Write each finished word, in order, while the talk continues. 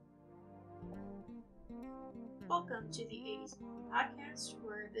Welcome to the 80s Mom Podcast,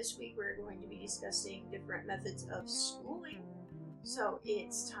 where this week we're going to be discussing different methods of schooling. So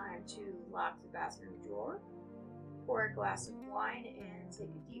it's time to lock the bathroom door, pour a glass of wine, and take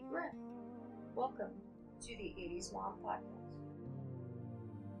a deep breath. Welcome to the 80s Mom Podcast.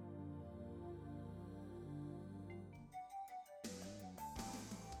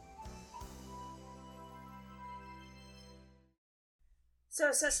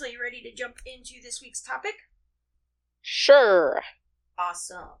 So, Cecily, you ready to jump into this week's topic? Sure.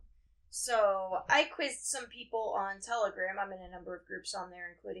 Awesome. So, I quizzed some people on Telegram. I'm in a number of groups on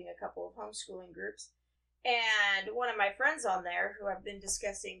there, including a couple of homeschooling groups. And one of my friends on there, who I've been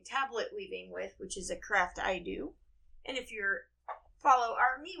discussing tablet weaving with, which is a craft I do. And if you follow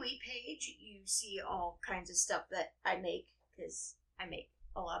our MeWe page, you see all kinds of stuff that I make, because I make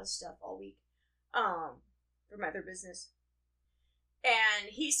a lot of stuff all week for my other business. And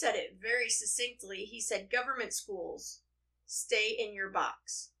he said it very succinctly. He said, government schools, stay in your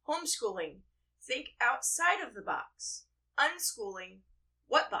box. Homeschooling, think outside of the box. Unschooling,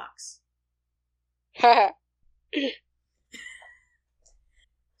 what box?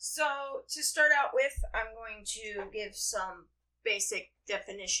 So, to start out with, I'm going to give some basic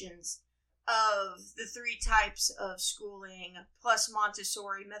definitions of the three types of schooling, plus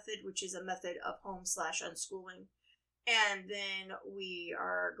Montessori method, which is a method of home/unschooling. And then we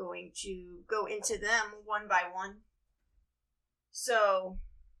are going to go into them one by one. So,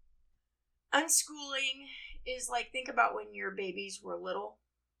 unschooling is like, think about when your babies were little.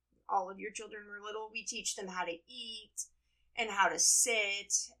 All of your children were little. We teach them how to eat and how to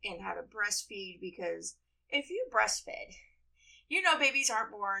sit and how to breastfeed, because if you breastfed, you know babies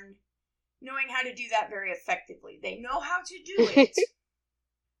aren't born knowing how to do that very effectively. They know how to do it,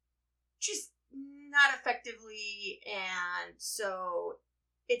 just not effectively, and so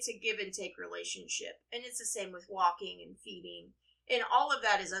it's a give and take relationship. And it's the same with walking and feeding, and all of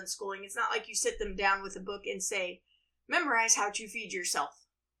that is unschooling. It's not like you sit them down with a book and say, memorize how to feed yourself.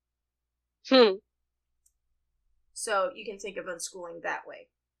 So you can think of unschooling that way.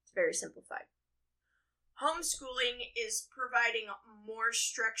 It's very simplified. Homeschooling is providing more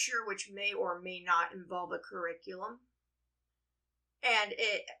structure, which may or may not involve a curriculum, and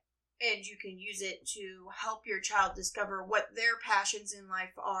you can use it to help your child discover what their passions in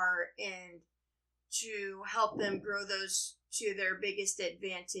life are and to help them grow those to their biggest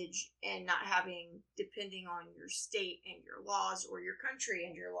advantage, and not depending on your state and your laws or your country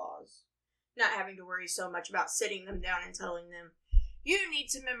and your laws. Not having to worry so much about sitting them down and telling them, you need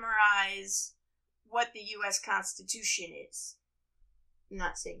to memorize what the U.S. Constitution is. I'm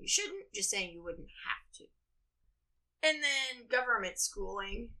not saying you shouldn't, just saying you wouldn't have to. And then government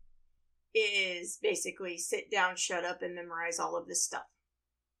schooling is basically sit down, shut up, and memorize all of this stuff.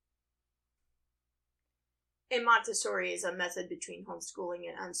 And Montessori is a method between homeschooling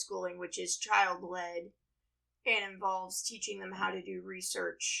and unschooling, which is child-led and involves teaching them how to do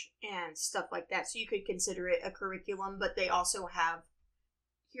research and stuff like that. So you could consider it a curriculum, but they also have,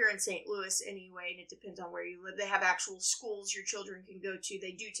 here in St. Louis anyway, and it depends on where you live, they have actual schools your children can go to.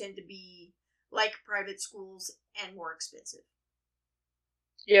 They do tend to be like private schools and more expensive.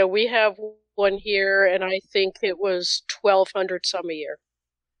 Yeah, we have one here, and I think it was $1,200 some a year.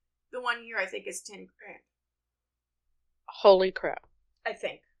 The one here, I think, is $10,000. Holy crap! I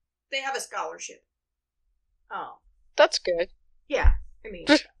think they have a scholarship. Oh, that's good. Yeah, I mean,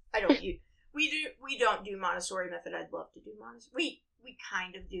 we don't do Montessori method. I'd love to do Montessori. We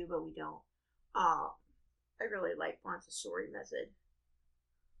kind of do, but we don't. I really like Montessori method.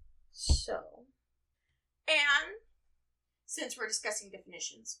 So, and since we're discussing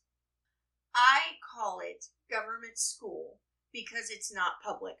definitions, I call it government school because it's not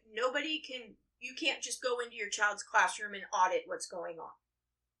public. You can't just go into your child's classroom and audit what's going on.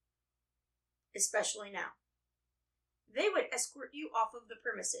 Especially now. They would escort you off of the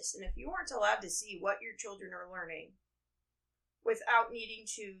premises, and if you aren't allowed to see what your children are learning without needing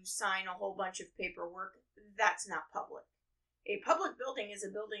to sign a whole bunch of paperwork, that's not public. A public building is a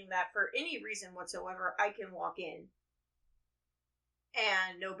building that, for any reason whatsoever, I can walk in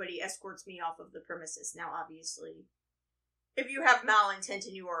and nobody escorts me off of the premises. Now, obviously, if you have malintent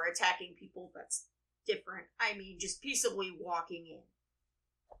and you are attacking people, that's different. I mean, just peaceably walking in.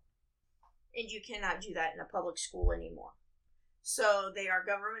 And you cannot do that in a public school anymore. So they are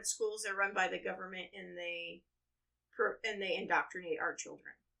government schools. They're run by the government, and they indoctrinate our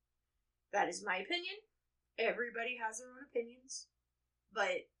children. That is my opinion. Everybody has their own opinions.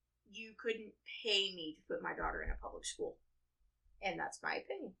 But you couldn't pay me to put my daughter in a public school. And that's my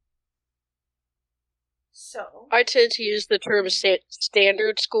opinion. So I tend to use the term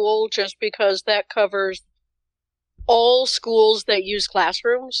standard school just because that covers all schools that use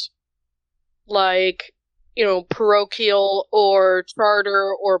classrooms, like, parochial or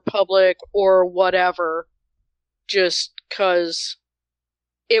charter or public or whatever, just because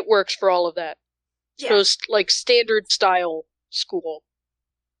it works for all of that. Yeah. So, like, standard style school.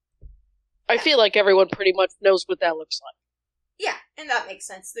 I feel like everyone pretty much knows what that looks like. Yeah, and that makes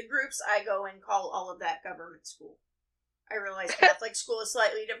sense. The groups I go and call all of that government school. I realize Catholic school is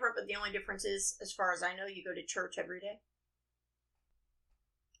slightly different, but the only difference is, as far as I know, you go to church every day.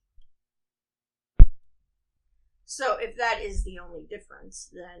 So if that is the only difference,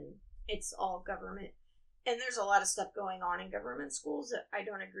 then it's all government. And there's a lot of stuff going on in government schools that I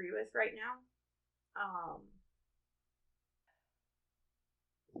don't agree with right now.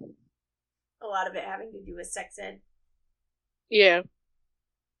 A lot of it having to do with sex ed. Yeah.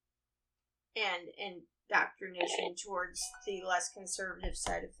 And indoctrination towards the less conservative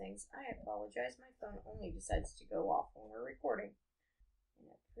side of things. I apologize, my phone only decides to go off when we're recording. I'm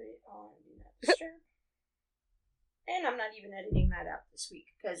going to put it on Do Not Disturb. And I'm not even editing that out this week,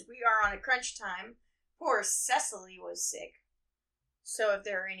 because we are on a crunch time. Poor Cecily was sick. So if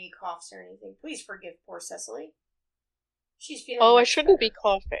there are any coughs or anything, please forgive poor Cecily. She's feeling I shouldn't be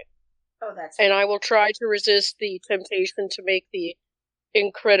coughing. Oh, that's And I will try to resist the temptation to make the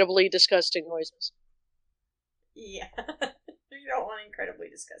incredibly disgusting noises. Yeah. You don't want incredibly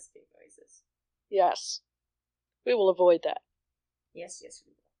disgusting noises. Yes. We will avoid that. Yes, we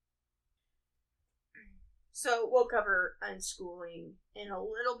will. So we'll cover unschooling in a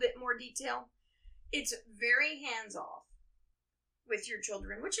little bit more detail. It's very hands-off with your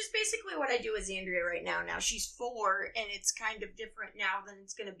children, which is basically what I do with Andrea right now. Now she's 4, and it's kind of different now than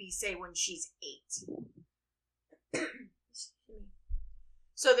it's going to be, say, when she's 8.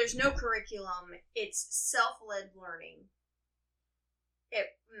 So there's no curriculum. It's self-led learning.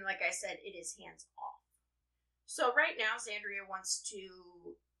 Like I said, it is hands-off. So right now, Xandria wants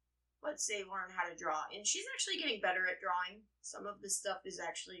to, let's say, learn how to draw. And she's actually getting better at drawing. Some of the stuff is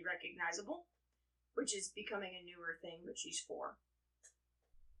actually recognizable, which is becoming a newer thing, but she's 4.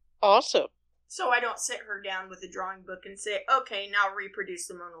 Awesome. So I don't sit her down with a drawing book and say, okay, now reproduce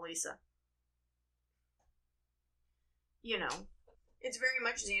the Mona Lisa. You know, it's very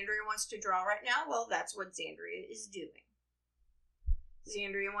much Xandria wants to draw right now. Well, that's what Xandria is doing.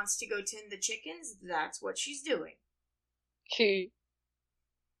 Xandria wants to go tend the chickens. That's what she's doing.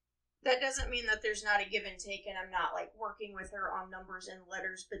 That doesn't mean that there's not a give and take, and I'm not, like, working with her on numbers and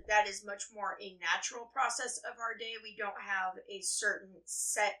letters, but that is much more a natural process of our day. We don't have a certain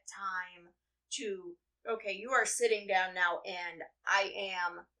set time to, okay, you are sitting down now, and I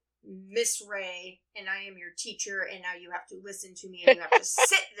am Miss Ray, and I am your teacher, and now you have to listen to me, and you have to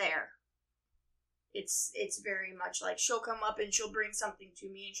sit there. It's very much like she'll come up and she'll bring something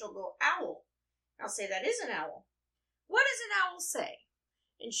to me, and she'll go, owl. I'll say, that is an owl. What does an owl say?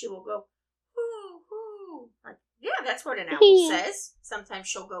 And she will go, hoo, hoo. Like, yeah, that's what an owl says. Sometimes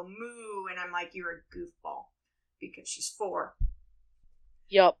she'll go moo, and I'm like, you're a goofball. Because she's 4.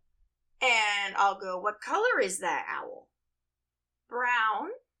 Yup. And I'll go, what color is that owl? Brown.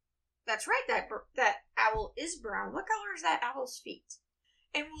 That's right, that owl is brown. What color is that owl's feet?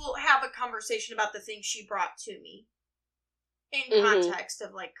 And we'll have a conversation about the things she brought to me. In context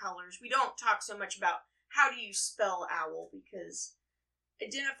of, like, colors. We don't talk so much about how do you spell owl, because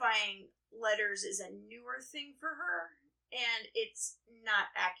identifying letters is a newer thing for her, and it's not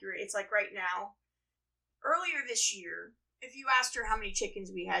accurate. It's like right now, earlier this year, if you asked her how many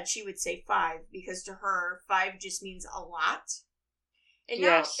chickens we had, she would say 5, because to her, 5 just means a lot. And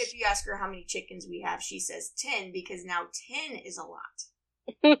now, if you ask her how many chickens we have, she says 10, because now 10 is a lot.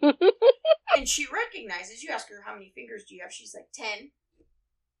 And she recognizes, you ask her how many fingers do you have, she's like 10.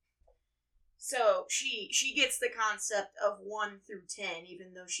 So she gets the concept of 1 through 10,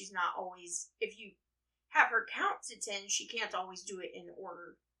 even though she's not always, if you have her count to 10, she can't always do it in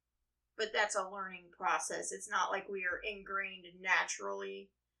order. But that's a learning process. It's not like we are ingrained naturally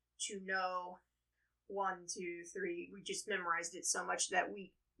to know 1, 2, 3. We just memorized it so much that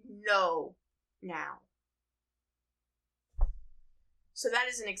we know now. So that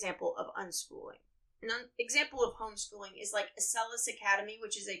is an example of unschooling. An example of homeschooling is like Acellus Academy,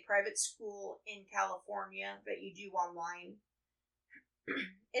 which is a private school in California that you do online.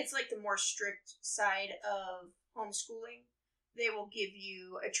 It's like the more strict side of homeschooling. They will give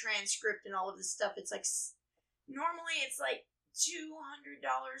you a transcript and all of this stuff. It's like, normally it's like $200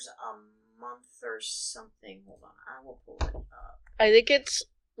 a month or something. Hold on, I will pull it up. I think it's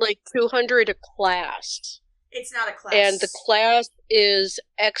like $200 a class. It's not a class. And the class is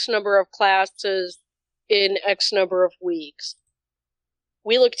X number of classes in X number of weeks.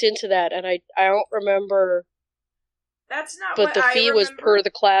 We looked into that, and I don't remember That's not But what the I fee remember. was per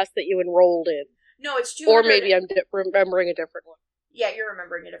the class that you enrolled in. No, it's 200. Or maybe I'm remembering a different one. Yeah, you're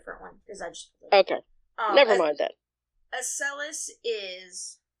remembering a different one, because I just... Okay. Never mind that. Acellus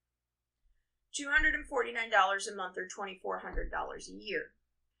is $249 a month or $2,400 a year.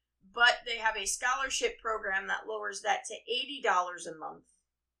 But they have a scholarship program that lowers that to $80 a month,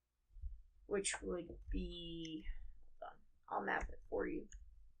 which would be... Hold on, I'll map it for you.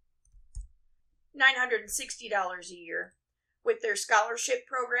 $960 a year with their scholarship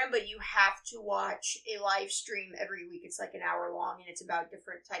program, but you have to watch a live stream every week. It's like an hour long, and it's about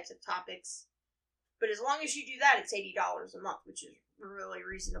different types of topics. But as long as you do that, it's $80 a month, which is really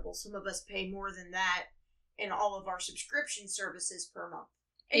reasonable. Some of us pay more than that in all of our subscription services per month.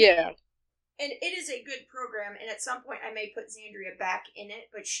 And, yeah. And it is a good program, and at some point I may put Xandria back in it,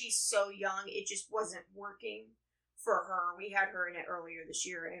 but she's so young, it just wasn't working for her. We had her in it earlier this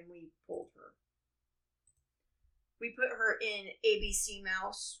year, and we pulled her. We put her in ABC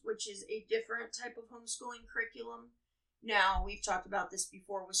Mouse, which is a different type of homeschooling curriculum. Now, we've talked about this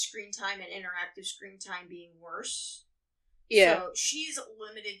before with screen time and interactive screen time being worse. Yeah. So she's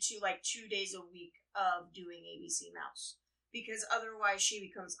limited to like 2 days a week of doing ABC Mouse, because otherwise she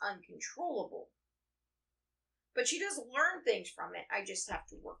becomes uncontrollable. But she does learn things from it. I just have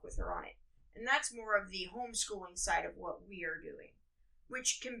to work with her on it. And that's more of the homeschooling side of what we are doing,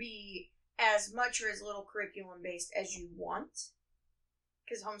 which can be as much or as little curriculum based as you want,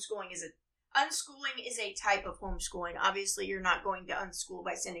 because unschooling is a type of homeschooling. Obviously, you're not going to unschool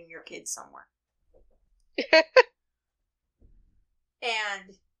by sending your kids somewhere.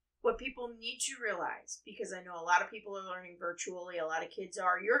 And what people need to realize, because I know a lot of people are learning virtually, a lot of kids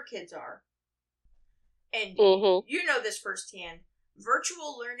are, your kids are, and you know this firsthand,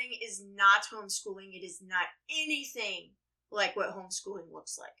 virtual learning is not homeschooling. It is not anything like what homeschooling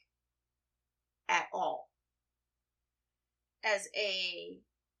looks like. At all. As a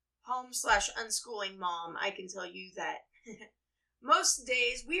home/unschooling mom, I can tell you that most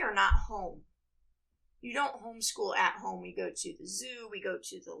days we are not home. You don't homeschool at home. We go to the zoo, we go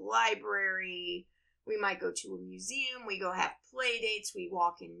to the library, we might go to a museum, we go have play dates, we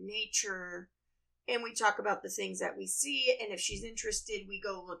walk in nature, and we talk about the things that we see, and if she's interested, we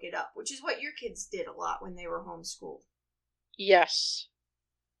go look it up, which is what your kids did a lot when they were homeschooled. Yes.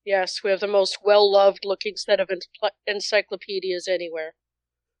 Yes, we have the most well-loved looking set of encyclopedias anywhere.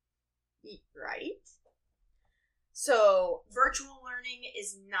 Right? So, virtual learning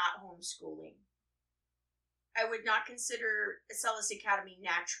is not homeschooling. I would not consider Acellus Academy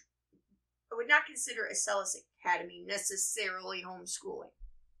necessarily homeschooling.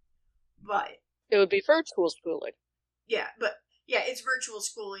 But it would be virtual schooling. Yeah, it's virtual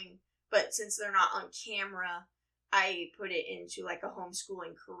schooling, but since they're not on camera, I put it into like a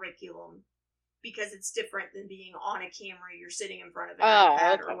homeschooling curriculum because it's different than being on a camera. You're sitting in front of an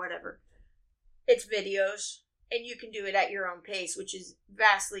iPad or whatever. It's videos, and you can do it at your own pace, which is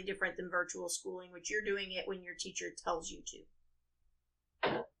vastly different than virtual schooling, which you're doing it when your teacher tells you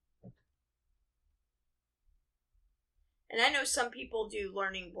to. And I know some people do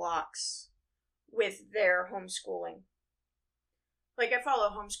learning blocks with their homeschooling. Like, I follow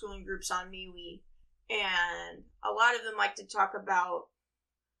homeschooling groups on MeWe, and a lot of them like to talk about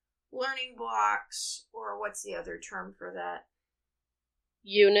learning blocks, or what's the other term for that?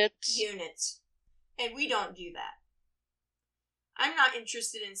 Units. And we don't do that. I'm not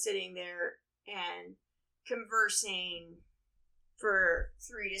interested in sitting there and conversing for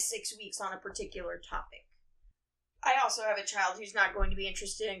 3 to 6 weeks on a particular topic. I also have a child who's not going to be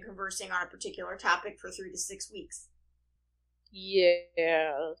interested in conversing on a particular topic for 3 to 6 weeks.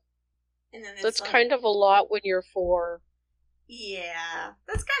 Yeah. And then that's kind of a lot when you're 4. Yeah,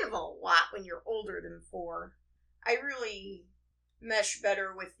 that's kind of a lot when you're older than 4. I really mesh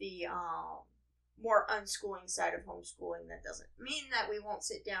better with the more unschooling side of homeschooling. That doesn't mean that we won't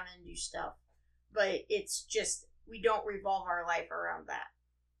sit down and do stuff, but it's just we don't revolve our life around that.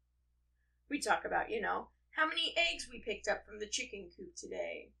 We talk about, how many eggs we picked up from the chicken coop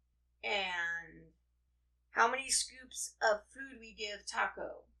today, and how many scoops of food we give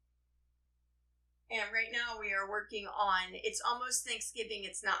Taco. And right now we are working on, it's almost Thanksgiving,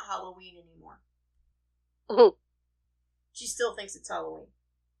 it's not Halloween anymore. Mm-hmm. She still thinks it's Halloween,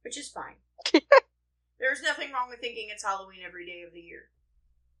 which is fine. There's nothing wrong with thinking it's Halloween every day of the year.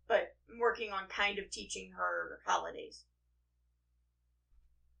 But I'm working on kind of teaching her holidays.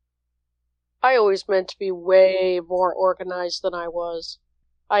 I always meant to be way more organized than I was.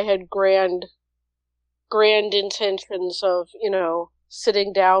 I had grand intentions of,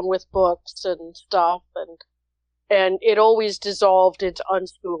 sitting down with books and stuff, and it always dissolved into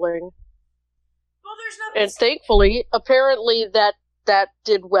unschooling. Well, there's not... And thankfully, apparently that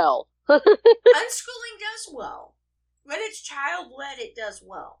did well. Unschooling does well. When it's child-led, it does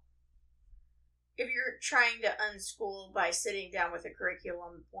well. If you're trying to unschool by sitting down with a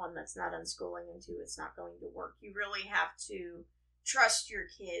curriculum, one, that's not unschooling, and two, it's not going to work. You really have to trust your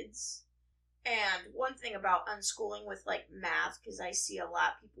kids. And one thing about unschooling with, like, math, because I see a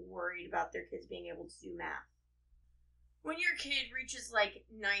lot of people worried about their kids being able to do math. When your kid reaches, like,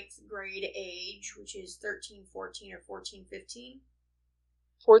 9th grade age, which is 13, 14, or 14, 15?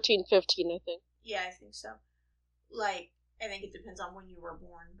 14, 15, I think. Yeah, I think so. Like, I think it depends on when you were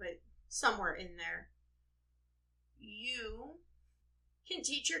born, but somewhere in there. You can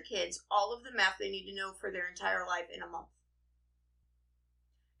teach your kids all of the math they need to know for their entire life in a month.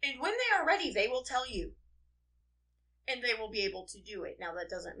 And when they are ready, they will tell you. And they will be able to do it. Now, that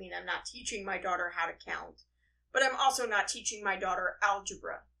doesn't mean I'm not teaching my daughter how to count. But I'm also not teaching my daughter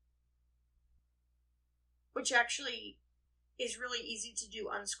algebra. Which actually is really easy to do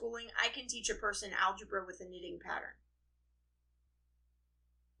unschooling. I can teach a person algebra with a knitting pattern.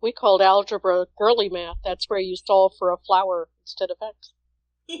 We called algebra girly math. That's where you solve for a flower instead of X.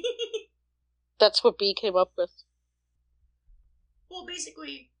 That's what B came up with. Well,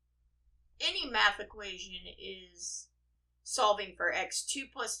 basically, any math equation is solving for X. 2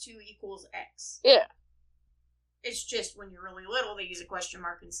 plus 2 equals X. Yeah. It's just when you're really little, they use a question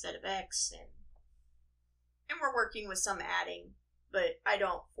mark instead of X. And we're working with some adding, but I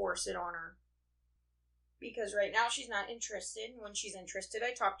don't force it on her. Because right now she's not interested. When she's interested,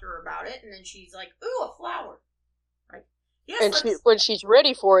 I talk to her about it, and then she's like, ooh, a flower. Right? Yes, and when she's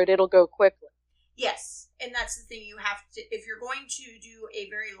ready for it, it'll go quickly. Yes, and that's the thing. You have to, if you're going to do a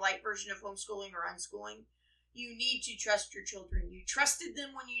very light version of homeschooling or unschooling, you need to trust your children. You trusted them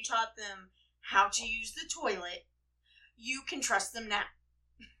when you taught them how to use the toilet. You can trust them now.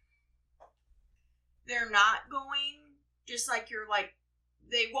 They're not going, just like you're like,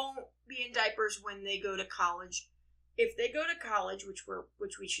 they won't be in diapers when they go to college. If they go to college,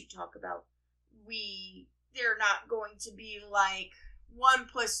 which we should talk about, they're not going to be like 1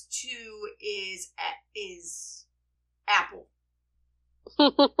 plus 2 is apple.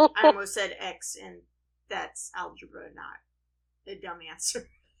 I almost said X, and that's algebra, not a dumb answer.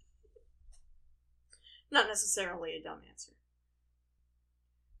 Not necessarily a dumb answer.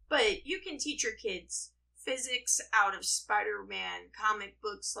 But you can teach your kids physics out of Spider-Man comic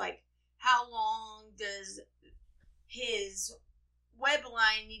books, like how long does his web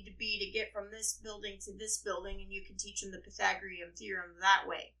line need to be to get from this building to this building, and you can teach them the Pythagorean theorem that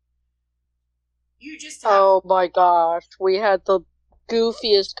way. You just have... Oh my gosh, we had the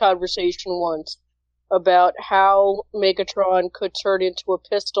goofiest conversation once about how Megatron could turn into a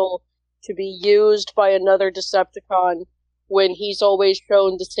pistol to be used by another Decepticon when he's always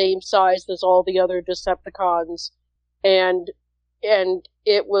shown the same size as all the other Decepticons, and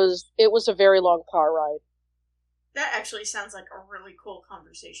it was a very long car ride. That actually sounds like a really cool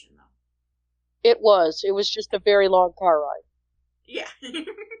conversation, though. It was just a very long car ride. Yeah.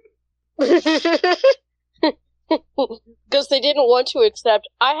 Because they didn't want to accept,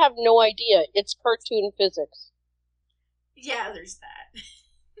 I have no idea, it's cartoon physics. Yeah, there's that.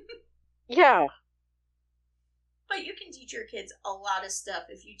 Yeah. But you can teach your kids a lot of stuff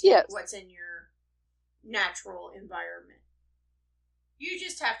if you take what's in your natural environment. You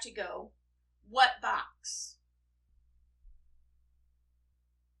just have to go, what box?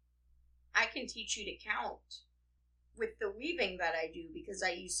 I can teach you to count with the weaving that I do because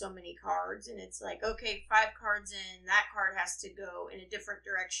I use so many cards, and it's like, okay, 5 cards in, that card has to go in a different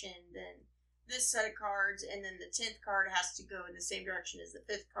direction than this set of cards, and then the 10th card has to go in the same direction as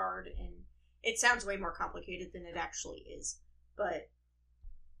the 5th card, and it sounds way more complicated than it actually is, but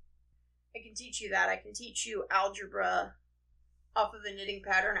I can teach you that. I can teach you algebra off of a knitting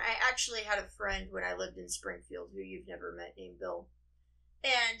pattern. I actually had a friend when I lived in Springfield who you've never met named Bill,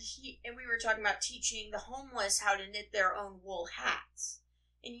 and we were talking about teaching the homeless how to knit their own wool hats,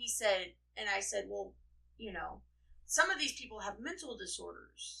 and he said, and I said, well, you know, some of these people have mental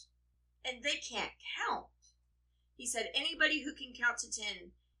disorders, and they can't count. He said, anybody who can count to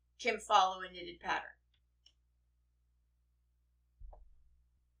 10 can follow a knitted pattern.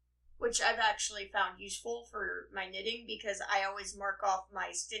 Which I've actually found useful for my knitting because I always mark off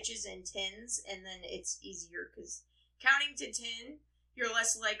my stitches in 10s, and then it's easier because counting to 10, you're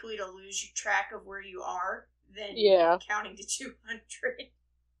less likely to lose track of where you are than counting to 200.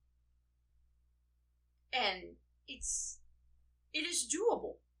 And it is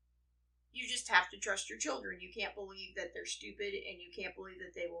doable. You just have to trust your children. You can't believe that they're stupid, and you can't believe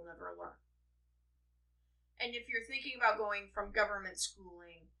that they will never learn. And if you're thinking about going from government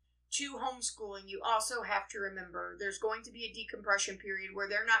schooling to homeschooling, you also have to remember there's going to be a decompression period where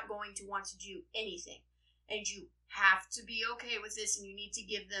they're not going to want to do anything. And you have to be okay with this, and you need to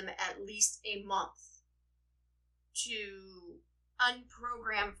give them at least a month to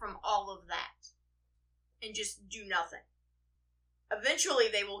unprogram from all of that and just do nothing. Eventually,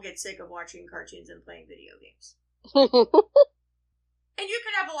 they will get sick of watching cartoons and playing video games. And you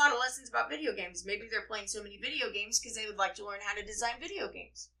can have a lot of lessons about video games. Maybe they're playing so many video games because they would like to learn how to design video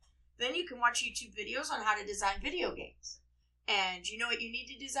games. Then you can watch YouTube videos on how to design video games. And you know what you need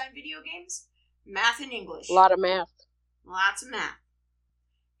to design video games? Math and English. A lot of math. Lots of math.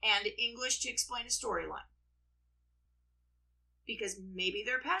 And English to explain a storyline. Because maybe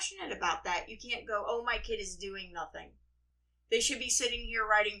they're passionate about that. You can't go, oh, my kid is doing nothing. They should be sitting here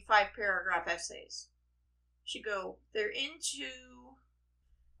writing 5-paragraph essays. Should go, they're into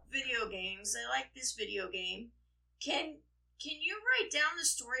video games. They like this video game. Can you write down the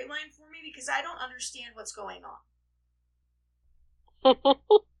storyline for me? Because I don't understand what's going on.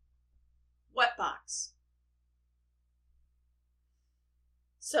 What box?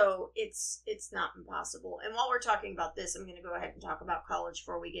 So it's not impossible. And while we're talking about this, I'm going to go ahead and talk about college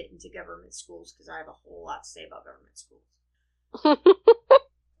before we get into government schools, because I have a whole lot to say about government schools.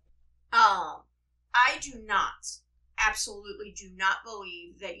 I do not, absolutely do not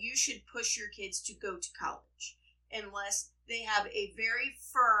believe that you should push your kids to go to college unless they have a very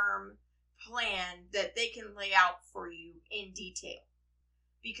firm plan that they can lay out for you in detail.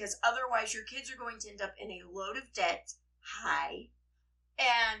 Because otherwise your kids are going to end up in a load of debt, high,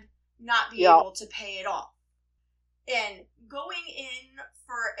 and not be able to pay it off. And going in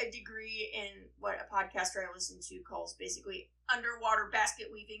for a degree in what a podcaster I listen to calls basically underwater basket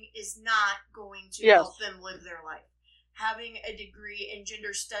weaving is not going to help them live their life. Having a degree in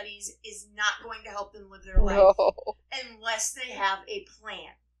gender studies is not going to help them live their life unless they have a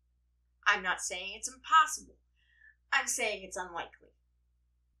plan. I'm not saying it's impossible. I'm saying it's unlikely.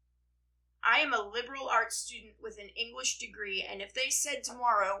 I am a liberal arts student with an English degree, and if they said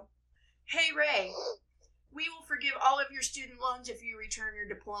tomorrow, hey Ray, we will forgive all of your student loans if you return your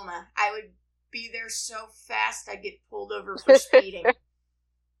diploma, I would be there so fast I'd get pulled over for speeding.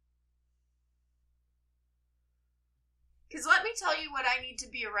 Because let me tell you what I need to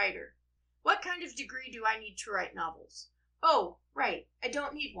be a writer. What kind of degree do I need to write novels? Oh, right, I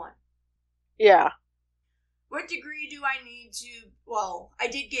don't need one. Yeah. What degree do I need to... Well, I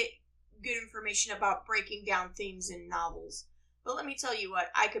did get good information about breaking down themes in novels. But let me tell you what,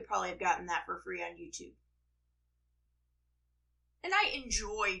 I could probably have gotten that for free on YouTube. And I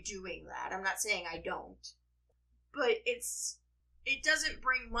enjoy doing that. I'm not saying I don't. But it doesn't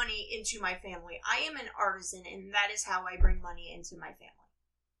bring money into my family. I am an artisan, and that is how I bring money into my family.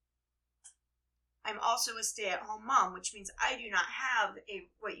 I'm also a stay-at-home mom, which means I do not have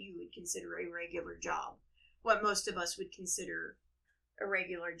what you would consider a regular job. What most of us would consider a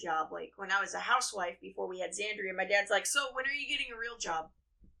regular job. Like, when I was a housewife before we had Xandria, my dad's like, so when are you getting a real job?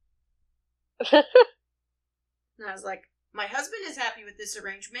 And I was like, my husband is happy with this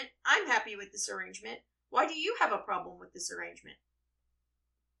arrangement. I'm happy with this arrangement. Why do you have a problem with this arrangement?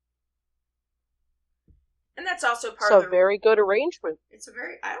 And that's also part of the... It's a very good arrangement.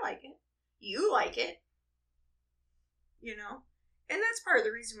 I like it. You like it. You know? And that's part of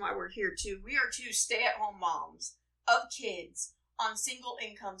the reason why we're here, too. We are two stay-at-home moms of kids on single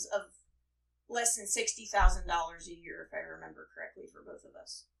incomes of less than $60,000 a year, if I remember correctly, for both of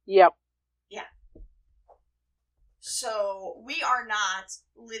us. Yep. Yeah. So, we are not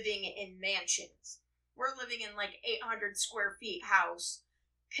living in mansions. We're living in like 800 square feet house,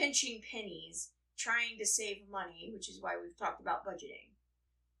 pinching pennies, trying to save money, which is why we've talked about budgeting.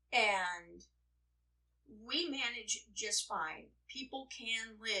 And we manage just fine. People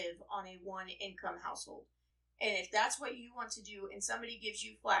can live on a one-income household. And if that's what you want to do and somebody gives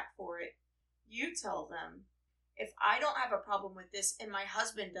you flack for it, you tell them, if I don't have a problem with this and my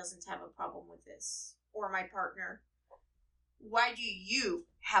husband doesn't have a problem with this, or my partner, why do you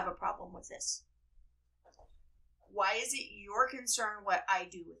have a problem with this? Why is it your concern what I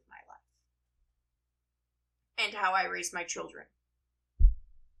do with my life? And how I raise my children?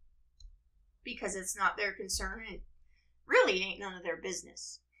 Because it's not their concern and really ain't none of their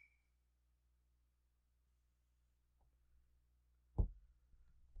business.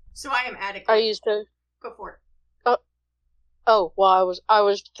 So I am adequate. I used to... Go for it. Well, I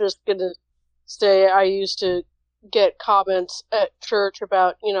was just gonna say I used to get comments at church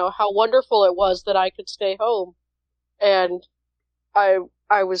about, how wonderful it was that I could stay home. And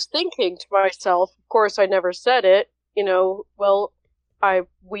I was thinking to myself, of course I never said it, we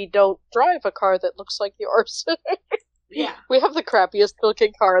don't drive a car that looks like yours. Yeah. We have the crappiest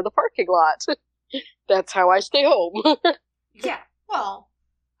looking car in the parking lot. That's how I stay home. Yeah. Well,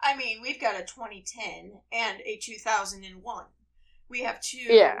 I mean, we've got a 2010 and a 2001. We have two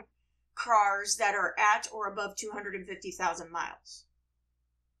Yeah. cars that are at or above 250,000 miles.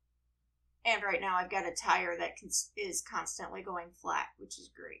 And right now I've got a tire that is constantly going flat, which is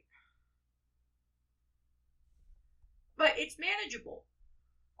great. But it's manageable.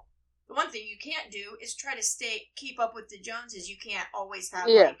 The one thing you can't do is try to keep up with the Joneses. You can't always have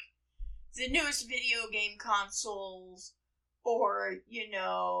like the newest video game consoles or,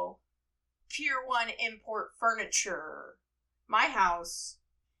 Pier 1 import furniture. My house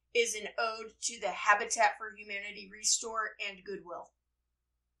is an ode to the Habitat for Humanity Restore and Goodwill.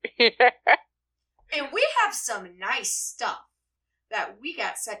 And we have some nice stuff that we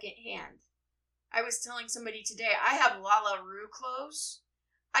got secondhand. I was telling somebody today, I have Lala Roo clothes.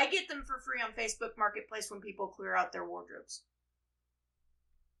 I get them for free on Facebook Marketplace when people clear out their wardrobes.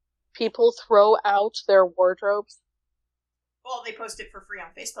 People throw out their wardrobes? Well, they post it for free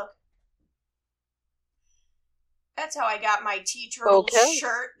on Facebook. That's how I got my T-Turtle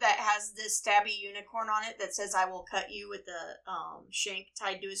shirt that has this stabby unicorn on it that says, "I will cut you," with the shank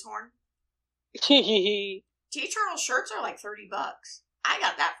tied to his horn. T-Turtle shirts are like $30. I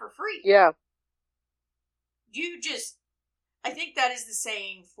got that for free. Yeah. I think that is the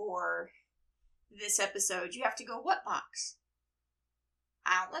saying for this episode. You have to go, what box?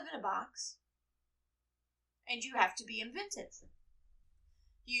 I don't live in a box. And you have to be inventive.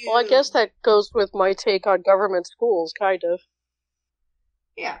 Well, I guess that goes with my take on government schools, kind of.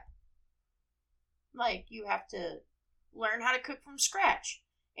 Yeah. Like, you have to learn how to cook from scratch.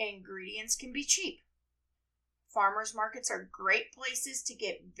 Ingredients can be cheap. Farmers markets are great places to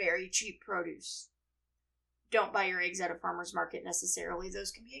get very cheap produce. Don't buy your eggs at a farmer's market necessarily.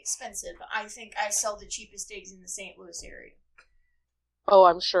 Those can be expensive. I think I sell the cheapest eggs in the St. Louis area. Oh,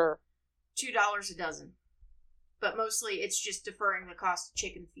 I'm sure. $2 a dozen. But mostly it's just deferring the cost of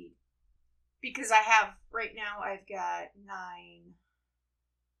chicken feed. Because right now I've got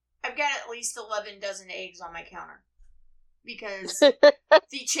at least 11 dozen eggs on my counter. Because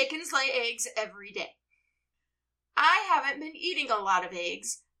the chickens lay eggs every day. I haven't been eating a lot of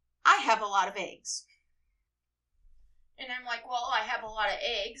eggs. I have a lot of eggs. And I'm like, well, I have a lot of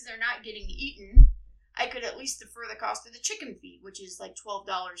eggs. They're not getting eaten. I could at least defer the cost of the chicken feed, which is like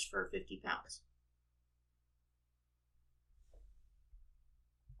 $12 for 50 pounds.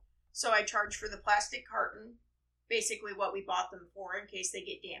 So I charge for the plastic carton, basically what we bought them for in case they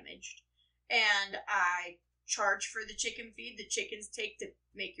get damaged. And I charge for the chicken feed the chickens take to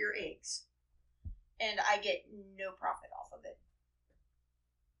make your eggs. And I get no profit off of it.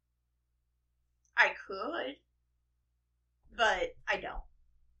 I could, but I don't.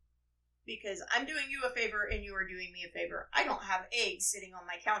 Because I'm doing you a favor and you are doing me a favor. I don't have eggs sitting on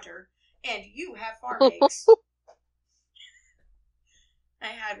my counter, and you have farm eggs. I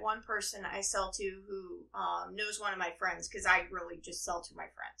had one person I sell to who knows one of my friends, because I really just sell to my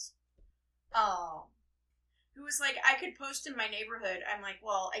friends. Who was like, I could post in my neighborhood. I'm like,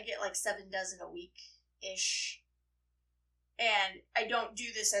 well, I get like 7 dozen a week-ish. And I don't do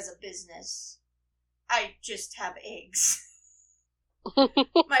this as a business. I just have eggs. Like,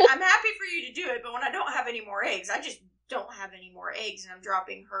 I'm happy for you to do it, but when I don't have any more eggs, I just don't have any more eggs, and I'm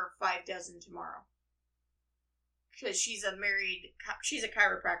dropping her 5 dozen tomorrow. Because she's a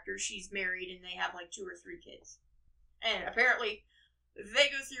chiropractor, she's married, and they have like 2 or 3 kids. And apparently, they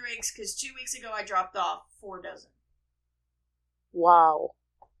go through eggs, because 2 weeks ago I dropped off 4 dozen. Wow.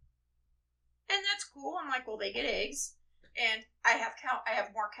 And that's cool. I'm like, well, they get eggs. And I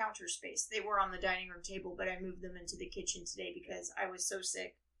have more counter space. They were on the dining room table, but I moved them into the kitchen today because I was so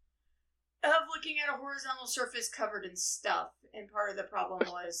sick of looking at a horizontal surface covered in stuff. And part of the problem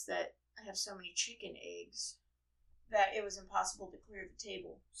was that I have so many chicken eggs that it was impossible to clear the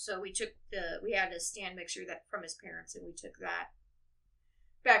table. So we had a stand mixer from his parents, and we took that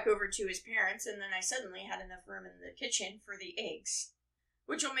back over to his parents, and then I suddenly had enough room in the kitchen for the eggs,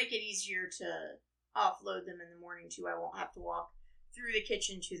 which will make it easier to offload them in the morning too. I won't have to walk through the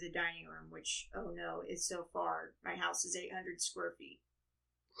kitchen to the dining room, which, oh no, is so far. My house is 800 square feet.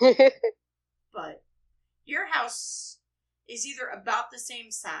 But your house is either about the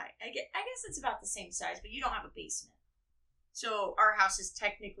same size. I guess it's about the same size, but you don't have a basement. So our house is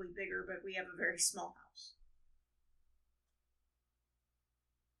technically bigger, but we have a very small house.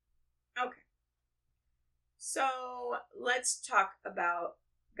 Okay. So let's talk about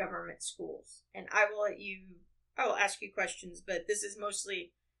government schools. And I will ask you questions, but this is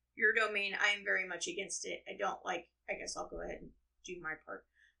mostly your domain. I am very much against it. I guess I'll go ahead and do my part.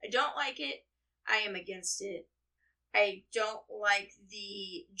 I don't like it. I am against it. I don't like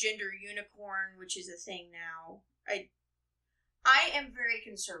the gender unicorn, which is a thing now. I am very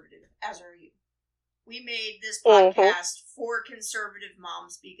conservative, as are you. We made this podcast for conservative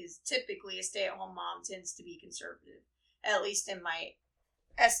moms because typically a stay-at-home mom tends to be conservative, at least in my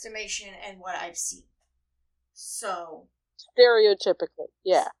estimation and what I've seen. So, stereotypically,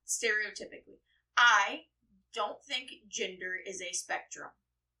 yeah. Stereotypically. I don't think gender is a spectrum.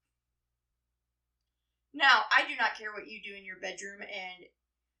 Now, I do not care what you do in your bedroom, and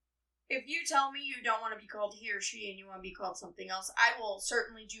if you tell me you don't want to be called he or she and you want to be called something else, I will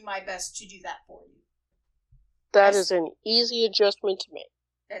certainly do my best to do that for you. That is an easy adjustment to make.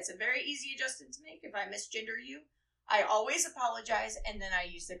 That's a very easy adjustment to make. If I misgender you, I always apologize and then I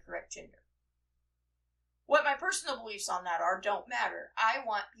use the correct gender. What my personal beliefs on that are don't matter. I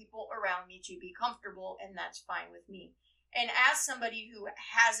want people around me to be comfortable, and that's fine with me. And as somebody who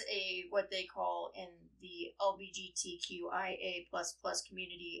has what they call in the LGBTQIA++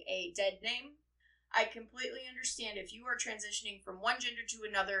 community a dead name, I completely understand if you are transitioning from one gender to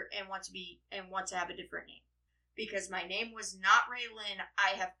another and want to have a different name. Because my name was not Raylyn,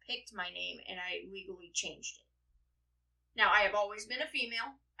 I have picked my name and I legally changed it. Now, I have always been a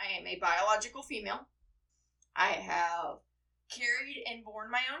female. I am a biological female. I have carried and borne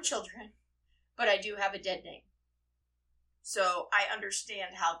my own children, but I do have a dead name. So I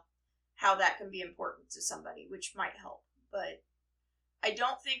understand how that can be important to somebody, which might help. But I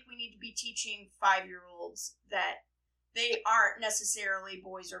don't think we need to be teaching 5-year-olds that they aren't necessarily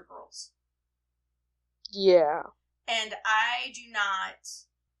boys or girls. Yeah. And I do not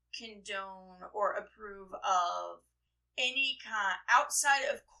condone or approve of any kind, outside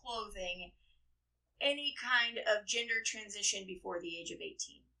of clothing, any kind of gender transition before the age of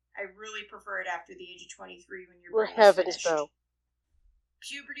 18. I really prefer it after the age of 23 when your brain is finished. No.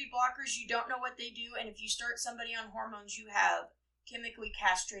 Puberty blockers, you don't know what they do, and if you start somebody on hormones, you have chemically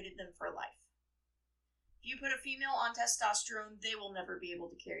castrated them for life. If you put a female on testosterone, they will never be able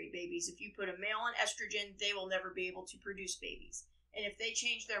to carry babies. If you put a male on estrogen, they will never be able to produce babies. And if they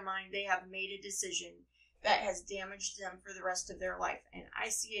change their mind, they have made a decision that has damaged them for the rest of their life. And I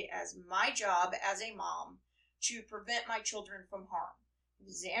see it as my job as a mom to prevent my children from harm. If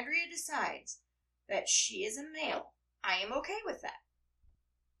Xandria decides that she is a male, I am okay with that.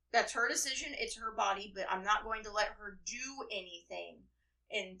 That's her decision, it's her body, but I'm not going to let her do anything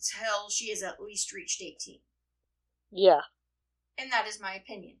until she has at least reached 18. Yeah. And that is my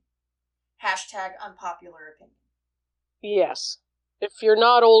opinion. Hashtag unpopular opinion. Yes. If you're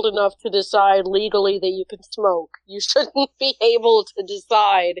not old enough to decide legally that you can smoke, you shouldn't be able to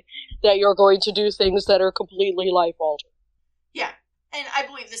decide that you're going to do things that are completely life-altering. Yeah. And I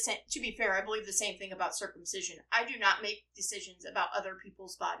believe the same, to be fair, I believe the same thing about circumcision. I do not make decisions about other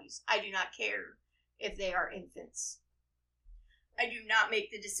people's bodies. I do not care if they are infants. I do not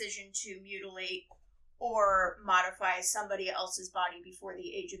make the decision to mutilate or modify somebody else's body before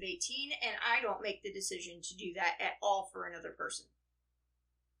the age of 18, and I don't make the decision to do that at all for another person.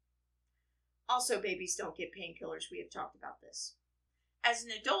 Also, babies don't get painkillers. We have talked about this. As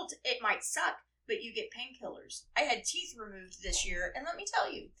an adult, it might suck, but you get painkillers. I had teeth removed this year, and let me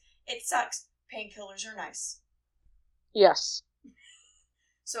tell you, it sucks. Painkillers are nice. Yes.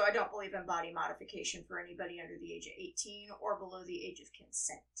 So I don't believe in body modification for anybody under the age of 18 or below the age of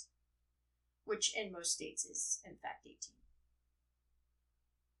consent, which in most states is, in fact, 18.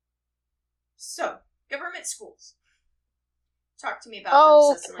 So, government schools. Talk to me about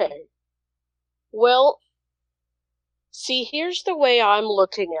them, Cecily. Okay. Well, see, here's the way I'm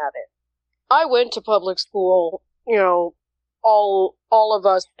looking at it. I went to public school, all of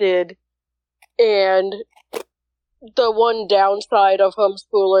us did, and the one downside of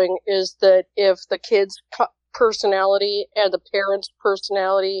homeschooling is that if the kid's personality and the parent's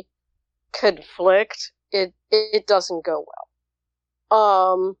personality conflict, it doesn't go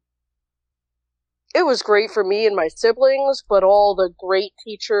well. It was great for me and my siblings, but all the great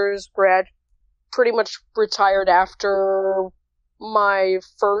teachers pretty much retired after my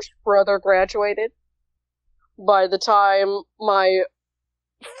first brother graduated. By the time my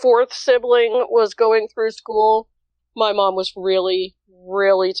fourth sibling was going through school, my mom was really,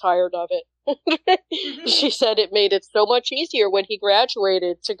 really tired of it. She said it made it so much easier when he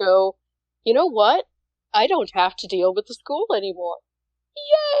graduated to go, you know what? I don't have to deal with the school anymore.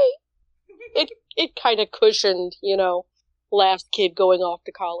 Yay! It kind of cushioned, last kid going off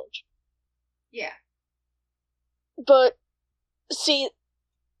to college. Yeah. But, see,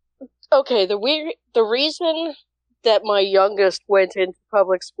 okay, the reason that my youngest went into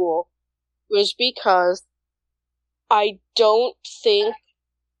public school was because I don't think...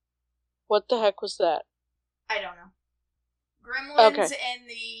 What the heck was that? I don't know. Gremlins Okay. and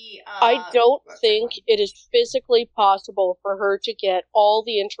the, I don't what's that think one? it is physically possible for her to get all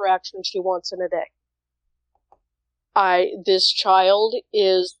the interaction she wants in a day. This child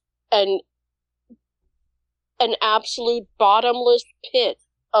is an absolute bottomless pit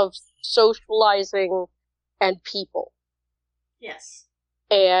of socializing and people. Yes.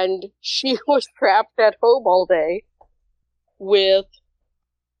 And she was trapped at home all day with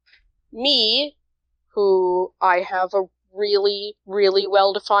me, who I have a really, really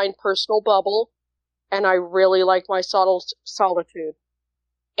well-defined personal bubble, and I really like my solitude.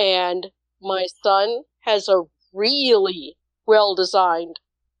 And my son has a really well-designed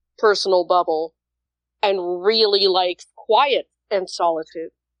personal bubble and really likes quiet and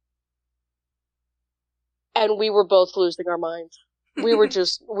solitude. And we were both losing our minds. We were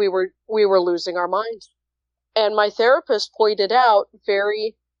losing our minds. And my therapist pointed out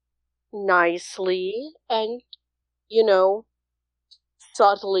very nicely and,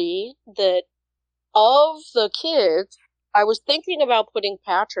 subtly that of the kids, I was thinking about putting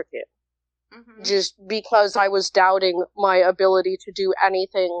Patrick in. Mm-hmm. Just because I was doubting my ability to do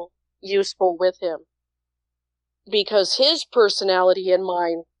anything useful with him. Because his personality and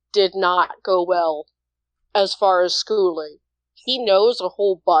mine did not go well as far as schooling. He knows a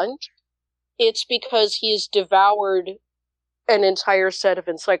whole bunch. It's because he's devoured an entire set of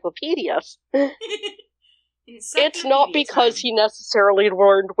encyclopedias. It's not because he necessarily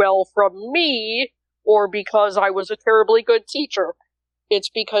learned well from me, or because I was a terribly good teacher. It's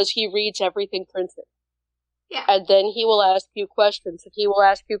because he reads everything printed. Yeah. And then he will ask you questions, and he will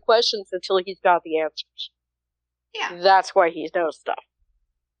ask you questions until he's got the answers. Yeah. That's why he knows stuff.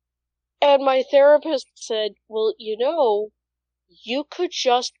 And my therapist said, well, you could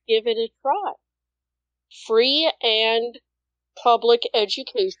just give it a try. Free and public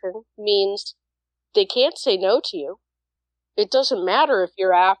education means they can't say no to you. It doesn't matter if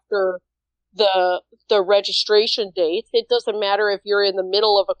you're after the registration date. It doesn't matter if you're in the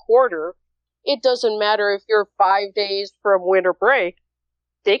middle of a quarter. It doesn't matter if you're 5 days from winter break.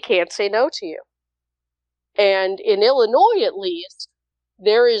 They can't say no to you. And in Illinois, at least,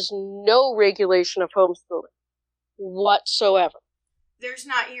 there is no regulation of homeschooling whatsoever. There's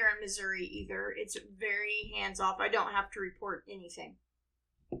not here in Missouri either. It's very hands-off. I don't have to report anything.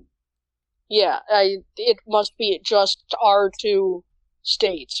 Yeah, it must be just our two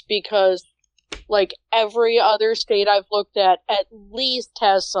states, because, like, every other state I've looked at least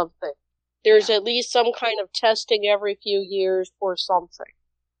has something. There's at least some kind of testing every few years or something.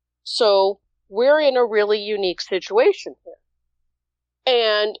 So, we're in a really unique situation here.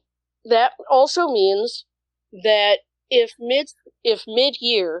 And that also means that if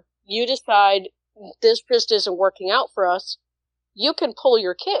mid-year you decide this just isn't working out for us, you can pull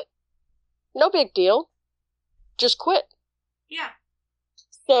your kid. No big deal. Just quit. Yeah.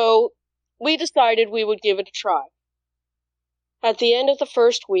 So we decided we would give it a try. At the end of the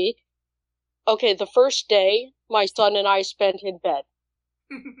first week, the first day, my son and I spent in bed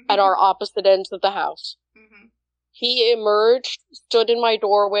at our opposite ends of the house. Mm-hmm. He emerged, stood in my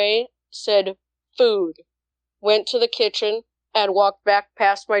doorway, said, "Food," went to the kitchen, and walked back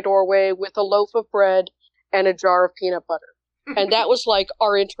past my doorway with a loaf of bread and a jar of peanut butter. And that was like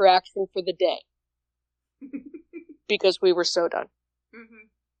our interaction for the day. Because we were so done. Mm-hmm.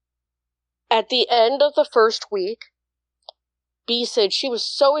 At the end of the first week, B said she was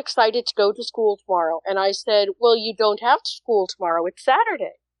so excited to go to school tomorrow. And I said, well, you don't have school tomorrow. It's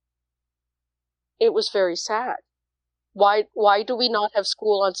Saturday. It was very sad. Why do we not have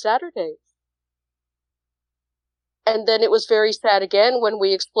school on Saturdays? And then it was very sad again when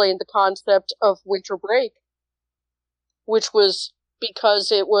we explained the concept of winter break, which was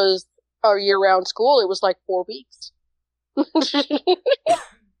because it was a year-round school. It was like 4 weeks.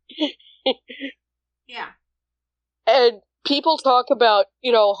 Yeah. And people talk about,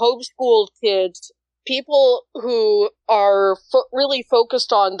 homeschooled kids, people who are really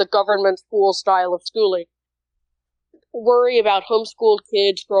focused on the government school style of schooling, worry about homeschooled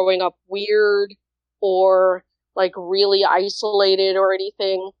kids growing up weird or like really isolated or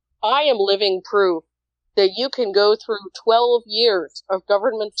anything. I am living proof that you can go through 12 years of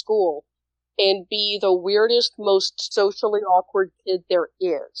government school and be the weirdest, most socially awkward kid there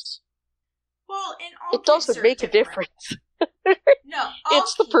is. Well, and all it doesn't make different. A difference. No,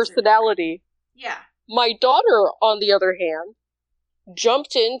 it's the personality. Yeah. My daughter, on the other hand,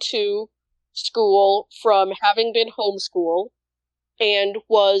 jumped into school from having been homeschooled and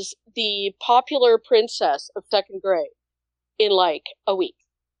was the popular princess of 2nd grade in like a week.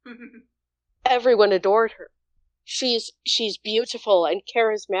 Everyone adored her. She's beautiful and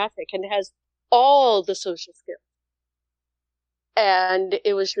charismatic and has all the social skills. And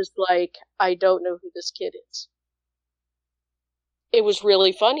it was just like, I don't know who this kid is. It was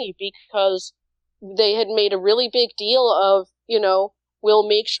really funny because they had made a really big deal of, we'll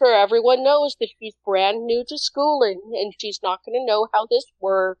make sure everyone knows that she's brand new to schooling and she's not going to know how this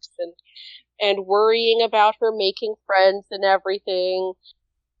works, and worrying about her making friends and everything.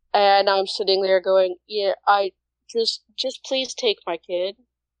 And I'm sitting there going, yeah, I just please take my kid.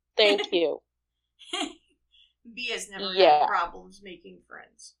 Thank you. Bia's never had problems making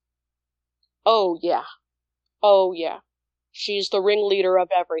friends. Oh, yeah. Oh, yeah. She's the ringleader of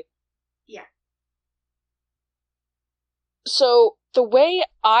everything. Yeah. So, the way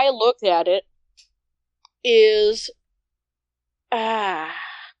I looked at it is, I'm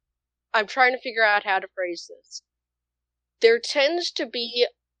trying to figure out how to phrase this. There tends to be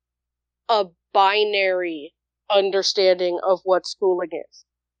a binary understanding of what schooling is.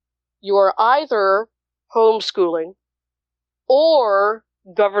 You're either homeschooling or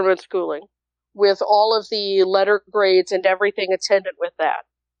government schooling, with all of the letter grades and everything attendant with that.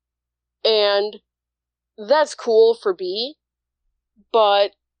 And that's cool for B,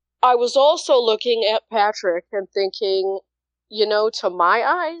 but I was also looking at Patrick and thinking, to my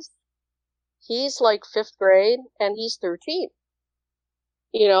eyes, he's like 5th grade and he's 13.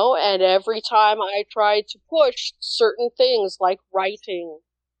 And every time I tried to push certain things like writing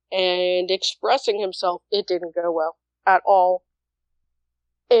and expressing himself, it didn't go well at all.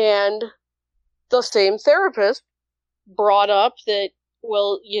 And the same therapist brought up that,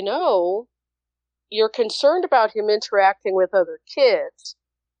 well, you're concerned about him interacting with other kids.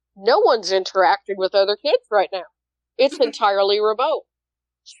 No one's interacting with other kids right now. It's entirely remote.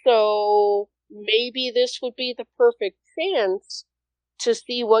 So maybe this would be the perfect chance to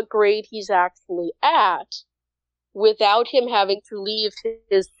see what grade he's actually at without him having to leave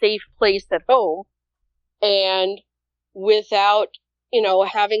his safe place at home and without,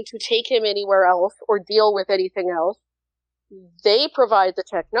 having to take him anywhere else or deal with anything else. They provide the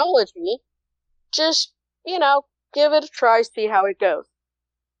technology. Just, give it a try, see how it goes.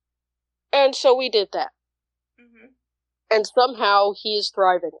 And so we did that. Mm-hmm. And somehow he's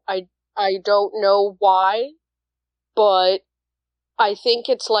thriving. I don't know why, but I think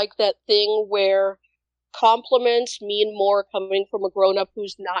it's like that thing where compliments mean more coming from a grown-up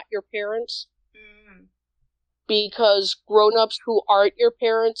who's not your parents. Mm. Because grown-ups who aren't your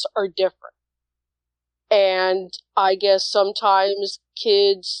parents are different. And I guess sometimes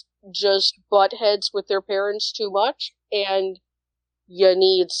kids just butt heads with their parents too much, and you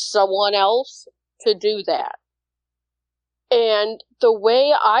need someone else to do that. And the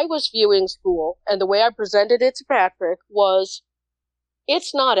way I was viewing school, and the way I presented it to Patrick, was,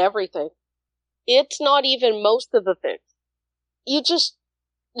 it's not everything. It's not even most of the things.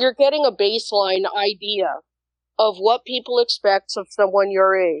 You're getting a baseline idea of what people expect of someone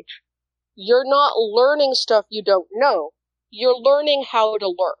your age. You're not learning stuff you don't know. You're learning how to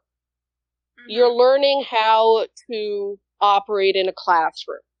learn. Mm-hmm. You're learning how to operate in a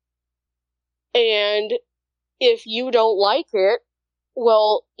classroom. And if you don't like it,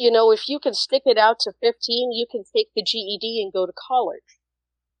 well, if you can stick it out to 15, you can take the GED and go to college.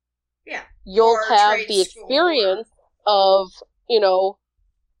 Yeah. You'll have the experience of,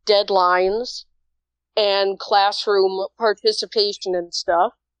 deadlines and classroom participation and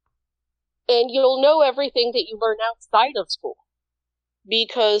stuff. And you'll know everything that you learn outside of school.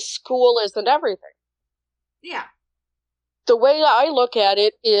 Because school isn't everything. Yeah. The way I look at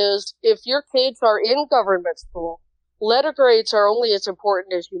it is, if your kids are in government school, letter grades are only as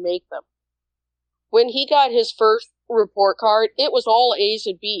important as you make them. When he got his first report card, it was all A's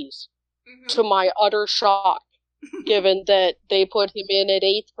and B's. Mm-hmm. To my utter shock, given that they put him in at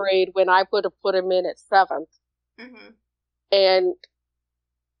 8th grade when I would have put him in at 7th. Mm-hmm. And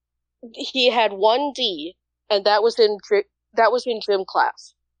he had 1 D, and that was in gym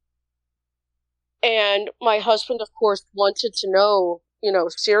class. And my husband, of course, wanted to know,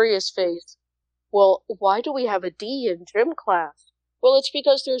 serious face, well, why do we have a D in gym class? Well, it's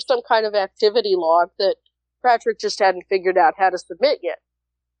because there's some kind of activity log that Patrick just hadn't figured out how to submit yet.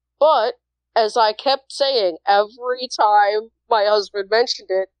 But, as I kept saying, every time my husband mentioned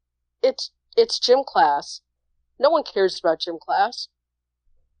it, it's gym class. No one cares about gym class.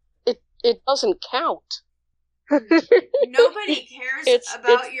 It doesn't count. Nobody cares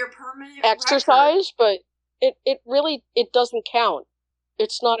about your permanent exercise, record. But it really doesn't count.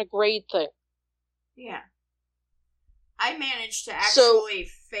 It's not a grade thing. Yeah. I managed to actually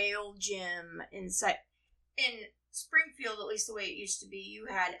fail gym in Springfield, at least the way it used to be. You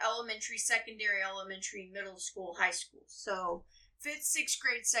had elementary, middle school, high school. So 5th, 6th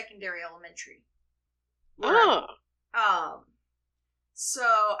grade, secondary, elementary. So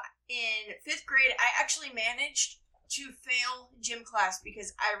in 5th grade, I actually managed to fail gym class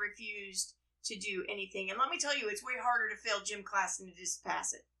because I refused to do anything. And let me tell you, it's way harder to fail gym class than it is to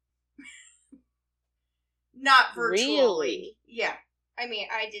pass it. Not virtually. Really? Yeah. I mean,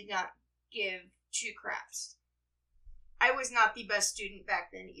 I did not give two craps. I was not the best student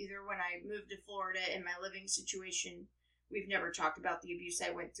back then either. When I moved to Florida and my living situation, we've never talked about the abuse I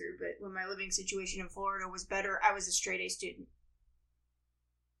went through, but when my living situation in Florida was better, I was a straight A student.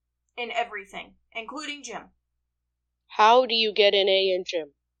 In everything, including gym. How do you get an A in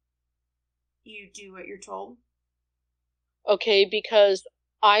gym? You do what you're told. Okay, because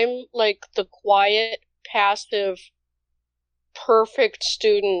I'm like the quiet, passive, perfect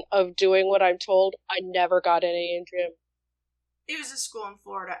student of doing what I'm told. I never got an A in gym. It was a school in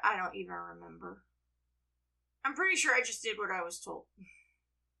Florida. I don't even remember. I'm pretty sure I just did what I was told.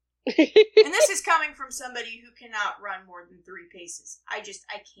 And this is coming from somebody who cannot run more than 3 paces. I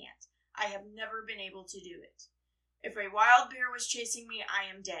can't. I have never been able to do it. If a wild bear was chasing me, I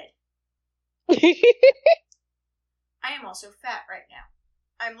am dead. I am also fat right now.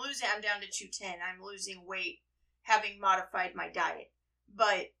 I'm down to 210. I'm losing weight, having modified my diet.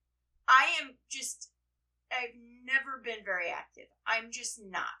 But I've never been very active. I'm just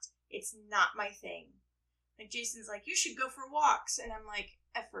not. It's not my thing. Like, Jason's like, you should go for walks. And I'm like,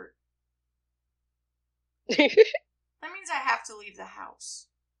 effort. That means I have to leave the house.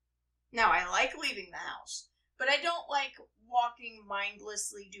 Now, I like leaving the house, but I don't like walking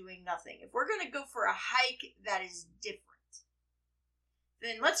mindlessly doing nothing. If we're going to go for a hike, that is different.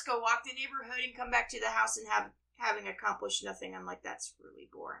 Then let's go walk the neighborhood and come back to the house and having accomplished nothing. I'm like, that's really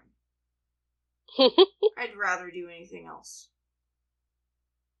boring. I'd rather do anything else.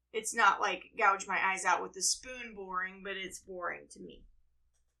 It's not like gouge my eyes out with a spoon boring, but it's boring to me.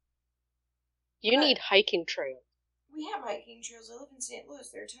 You need hiking trails. We have hiking trails. I live in St. Louis.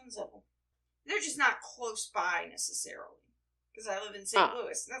 There are tons of them. They're just not close by necessarily. Because I live in St.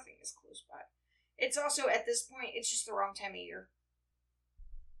 Louis. Nothing is close by. It's also, at this point, it's just the wrong time of year.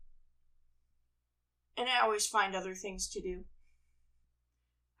 And I always find other things to do.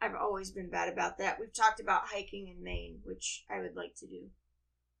 I've always been bad about that. We've talked about hiking in Maine, which I would like to do.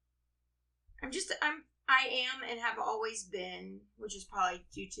 I am and have always been, which is probably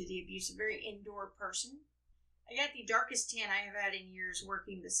due to the abuse, a very indoor person. I got the darkest tan I have had in years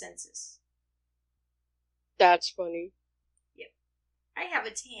working the census. That's funny. Yep. I have a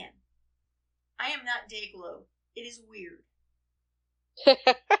tan. I am not day glow. It is weird.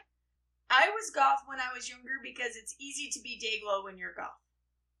 I was goth when I was younger because it's easy to be day glow when you're goth.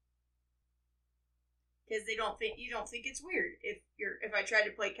 Because you don't think it's weird. If I try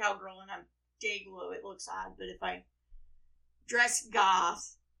to play cowgirl and I'm day glow, it looks odd. But if I dress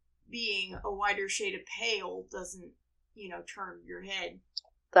goth, being a wider shade of pale doesn't, turn your head.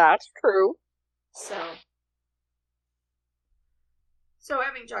 That's true. So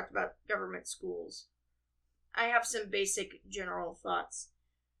having talked about government schools, I have some basic general thoughts.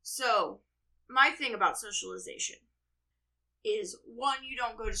 So, my thing about socialization is, 1, you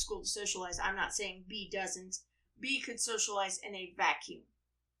don't go to school to socialize. I'm not saying B doesn't. B could socialize in a vacuum.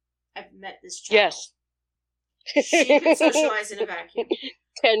 I've met this child. Yes. She could socialize in a vacuum.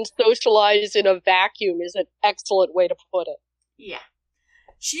 Can socialize in a vacuum is an excellent way to put it. Yeah.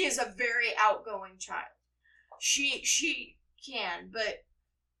 She is a very outgoing child. She can, but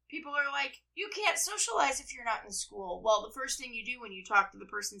people are like, you can't socialize if you're not in school. Well, the first thing you do when you talk to the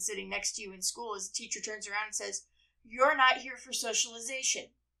person sitting next to you in school is the teacher turns around and says, you're not here for socialization.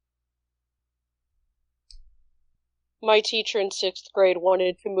 My teacher in 6th grade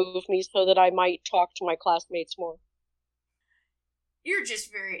wanted to move me so that I might talk to my classmates more. You're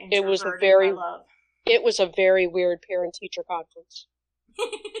just very introverted, my love. It was a very weird parent-teacher conference.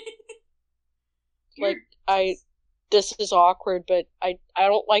 This is awkward, but I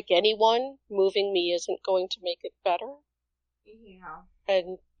don't like anyone. Moving me isn't going to make it better. Yeah.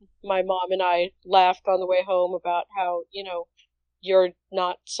 And my mom and I laughed on the way home about how, you're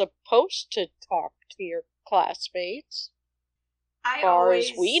not supposed to talk to your classmates. As far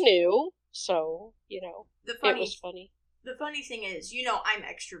as we knew. So, it was funny. The funny thing is, I'm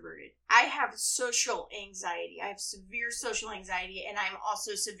extroverted. I have social anxiety. I have severe social anxiety, and I'm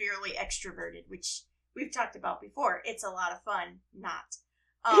also severely extroverted, which we've talked about before. It's a lot of fun. Not.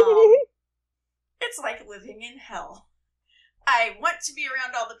 It's like living in hell. I want to be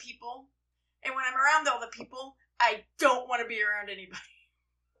around all the people, and when I'm around all the people, I don't want to be around anybody.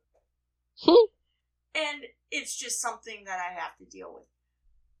 And it's just something that I have to deal with.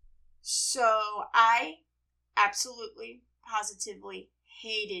 So I absolutely, positively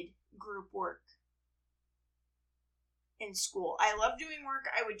hated group work. in school. I love doing work.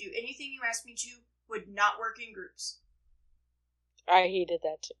 I would do anything you asked me to, would not work in groups. I hated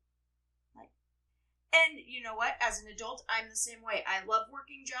that too. And you know what? As an adult, I'm the same way. I love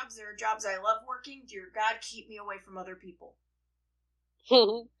working jobs. There are jobs I love working. Dear God, keep me away from other people.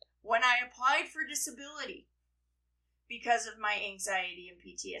 When I applied for disability, because of my anxiety and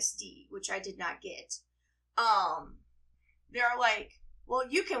PTSD, which I did not get, they're like, well,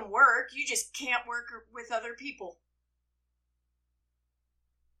 you can work, you just can't work with other people.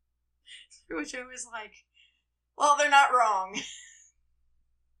 Which I was like, well, they're not wrong.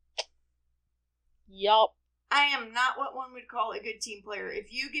 Yup. I am not what one would call a good team player.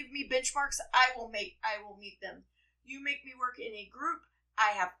 If you give me benchmarks, I will meet them. You make me work in a group,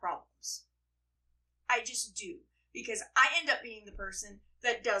 I have problems. I just do. Because I end up being the person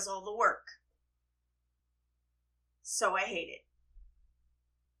that does all the work. So I hate it.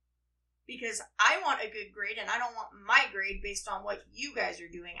 Because I want a good grade, and I don't want my grade based on what you guys are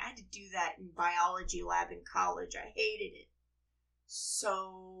doing. I had to do that in biology lab in college. I hated it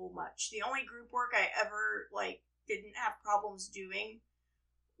so much. The only group work I ever, didn't have problems doing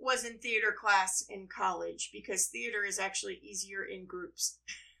was in theater class in college, because theater is actually easier in groups.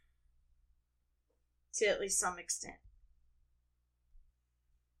 To at least some extent.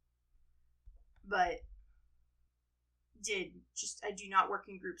 But I do not work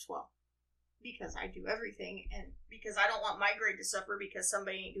in groups well. Because I do everything, and because I don't want my grade to suffer because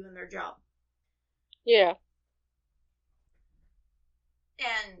somebody ain't doing their job. Yeah.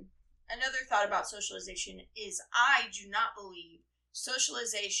 And another thought about socialization is I do not believe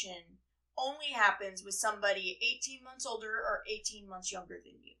socialization only happens with somebody 18 months older or 18 months younger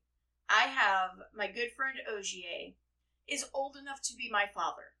than you. I have my good friend Ogier is old enough to be my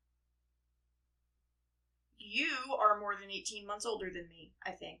father. You are more than 18 months older than me,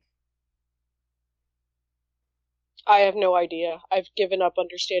 I think. I have no idea. I've given up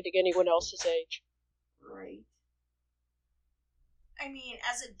understanding anyone else's age. Right. I mean,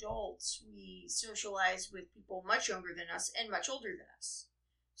 as adults, we socialize with people much younger than us and much older than us.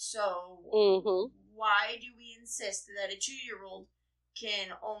 So, why do we insist that a 2-year-old can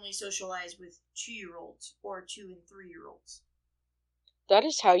only socialize with 2-year-olds or 2 and 3-year-olds? That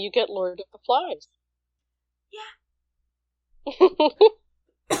is how you get Lord of the Flies. Yeah.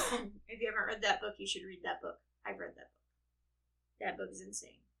 If you haven't read that book, you should read that book. I've read that book. That book is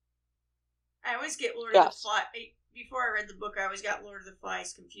insane. I always get Lord of the Flies. Before I read the book, I always got Lord of the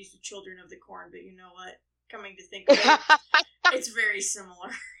Flies confused with Children of the Corn, but you know what? Coming to think of it, it's very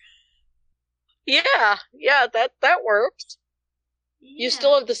similar. Yeah, that works. Yeah. You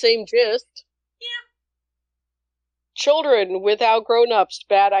still have the same gist. Yeah. Children without grown-ups,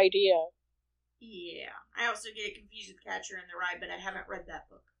 bad idea. Yeah. I also get it confused with Catcher in the Rye, but I haven't read that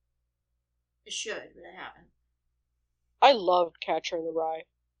book. I should, but I haven't. I loved Catcher in the Rye.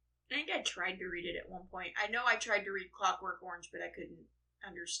 I think I tried to read it at one point. I know I tried to read Clockwork Orange, but I couldn't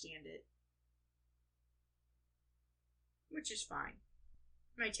understand it. Which is fine.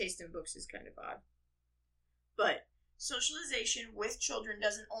 My taste in books is kind of odd. But socialization with children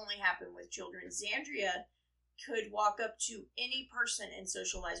doesn't only happen with children. Xandria could walk up to any person and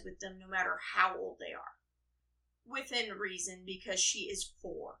socialize with them no matter how old they are. Within reason, because she is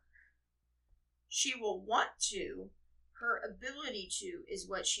 4. She will want to. Her ability to is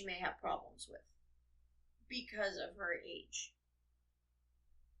what she may have problems with because of her age.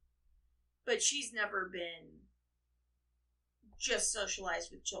 But she's never been just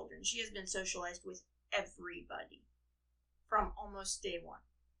socialized with children. She has been socialized with everybody from almost day one.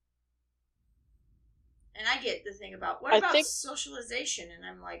 And I get the thing about, what about socialization? And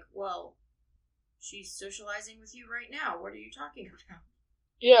I'm like, well, she's socializing with you right now. What are you talking about?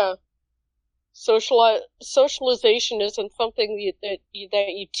 Yeah. Socialization isn't something that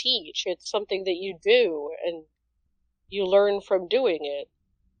you teach. It's something that you do, and you learn from doing it.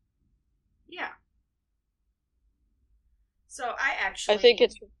 Yeah. So I think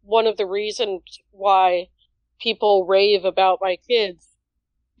it's one of the reasons why people rave about my kids.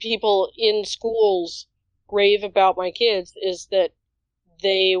 People in schools rave about my kids is that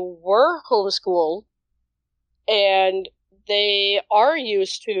they were homeschooled and they are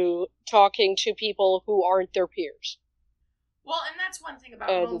used to talking to people who aren't their peers. Well, and that's one thing about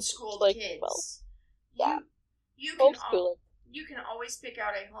homeschooled kids. Well, yeah. You can always pick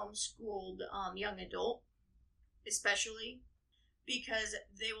out a homeschooled young adult, especially, because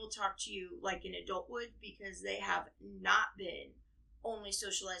they will talk to you like an adult would, because they have not been only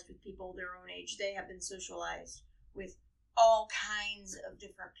socialized with people their own age. They have been socialized with all kinds of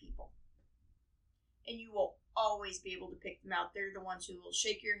different people. And you will always be able to pick them out. They're the ones who will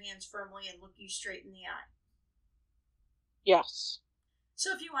shake your hands firmly and look you straight in the eye. Yes.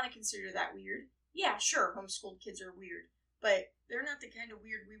 So if you want to consider that weird, yeah, sure, homeschooled kids are weird, but they're not the kind of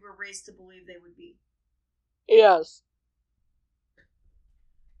weird we were raised to believe they would be. Yes.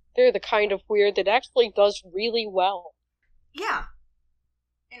 They're the kind of weird that actually does really well. Yeah.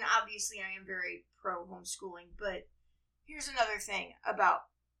 And obviously I am very pro homeschooling, but here's another thing about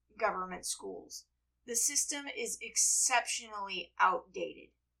government schools. The system is exceptionally outdated.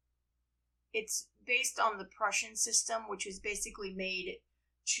 It's based on the Prussian system, which was basically made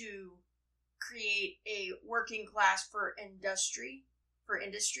to create a working class for industry.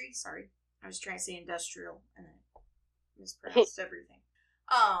 Sorry. I was trying to say industrial and I mispronounced everything.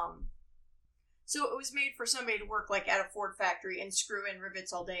 So it was made for somebody to work like at a Ford factory and screw in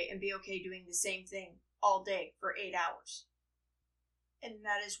rivets all day and be okay doing the same thing all day for 8 hours. And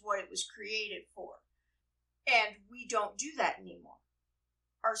that is what it was created for. And we don't do that anymore.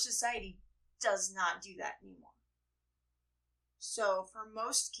 Our society does not do that anymore. So for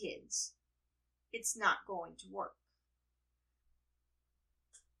most kids, it's not going to work.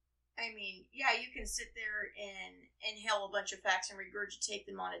 I mean, yeah, you can sit there and inhale a bunch of facts and regurgitate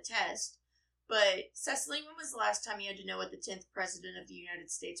them on a test, but Cecily, when was the last time you had to know what the 10th president of the United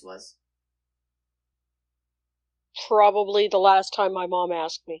States was? Probably the last time my mom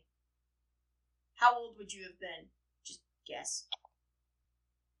asked me. How old would you have been? Just guess.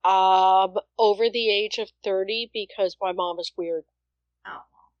 Over the age of 30 because my mom is weird. Oh,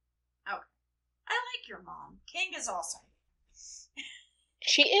 well. Okay. I like your mom. King is awesome.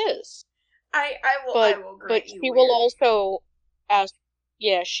 She is. I will grant you she weird. will also ask,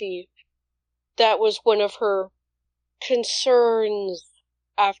 that was one of her concerns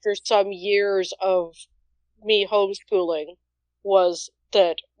after some years of me homeschooling was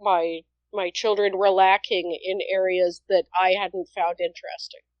that my children were lacking in areas that I hadn't found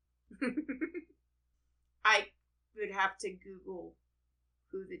interesting. I would have to Google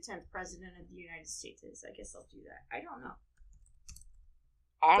who the 10th president of the United States is. I guess I'll do that. I don't know.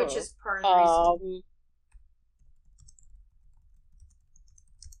 Which is part of the reason.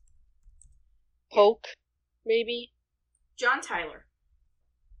 Polk, maybe? John Tyler.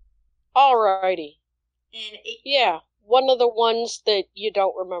 Alrighty. And one of the ones that you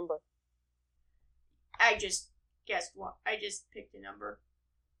don't remember. I just guessed what. I just picked a number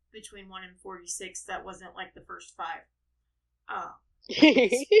between 1 and 46 that wasn't like the first 5. I'm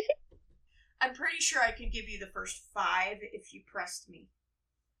pretty sure I could give you the first 5 if you pressed me.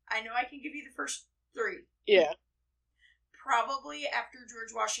 I know I can give you the first 3. Yeah. Probably after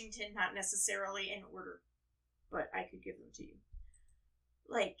George Washington, not necessarily in order, but I could give them to you.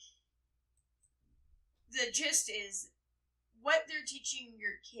 Like, the gist is, what they're teaching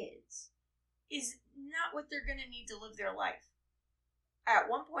your kids is not what they're going to need to live their life. At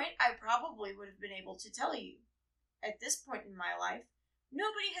one point, I probably would have been able to tell you. At this point in my life,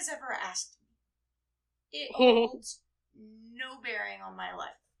 nobody has ever asked me. It holds no bearing on my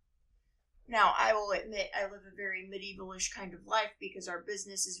life. Now, I will admit I live a very medievalish kind of life because our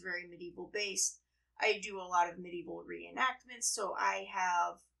business is very medieval based. I do a lot of medieval reenactments, so I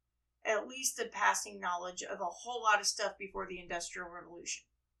have at least a passing knowledge of a whole lot of stuff before the Industrial Revolution.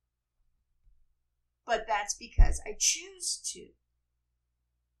 But that's because I choose to.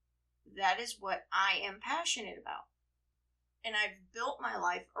 That is what I am passionate about. And I've built my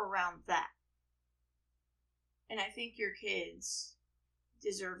life around that. And I think your kids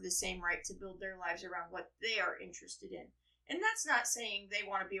deserve the same right to build their lives around what they are interested in. And that's not saying they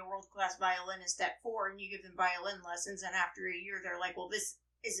want to be a world-class violinist at 4 and you give them violin lessons and after a year they're like, well, this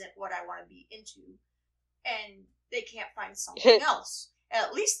isn't what I want to be into. And they can't find something else.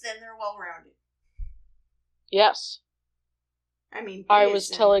 At least then they're well-rounded. Yes. I mean, I was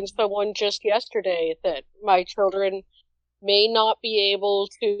telling someone just yesterday that my children may not be able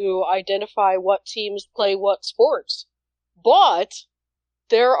to identify what teams play what sports, but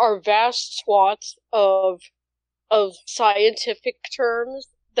there are vast swaths of scientific terms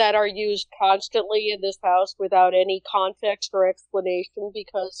that are used constantly in this house without any context or explanation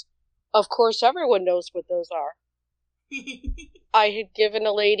because, of course, everyone knows what those are. I had given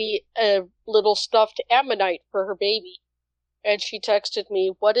a lady a little stuffed ammonite for her baby, and she texted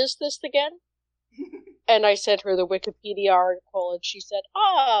me, "What is this again?" And I sent her the Wikipedia article, and she said,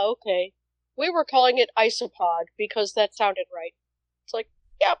 okay. We were calling it isopod because that sounded right. It's like,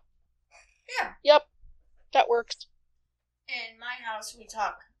 yep. Yeah. Yep. That works. In my house, we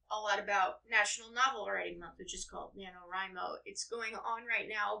talk a lot about National Novel Writing Month, which is called NaNoWriMo. It's going on right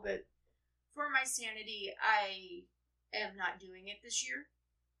now, but for my sanity, I am not doing it this year.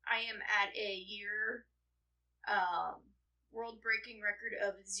 I am at a year world-breaking record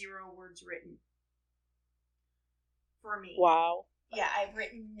of 0 words written. for me. Wow. Yeah, I've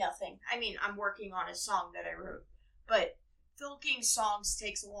written nothing. I mean, I'm working on a song that I wrote, but filking songs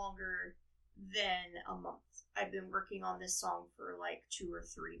takes longer than a month. I've been working on this song for like 2 or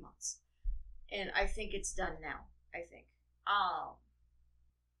 3 months, and I think it's done now. I think.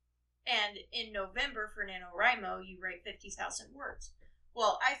 And in November for NaNoWriMo, you write 50,000 words.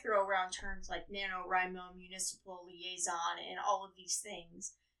 Well, I throw around terms like NaNoWriMo, municipal liaison, and all of these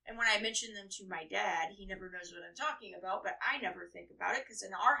things. And when I mention them to my dad, he never knows what I'm talking about, but I never think about it because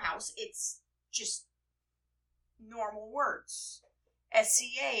in our house, it's just normal words.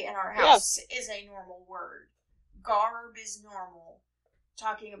 SCA in our house is a normal word. Garb is normal.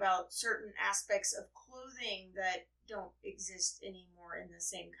 Talking about certain aspects of clothing that don't exist anymore in the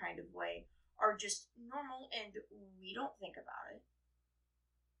same kind of way are just normal and we don't think about it.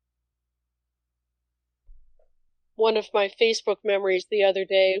 One of my Facebook memories the other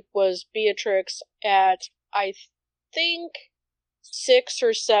day was Beatrix at, I think, 6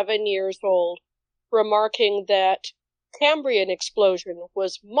 or 7 years old, remarking that Cambrian explosion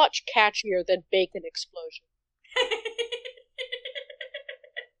was much catchier than bacon explosion.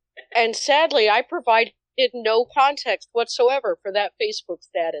 And sadly, I provided no context whatsoever for that Facebook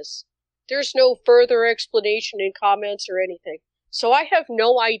status. There's no further explanation in comments or anything. So I have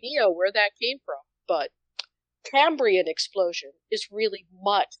no idea where that came from, but Cambrian explosion is really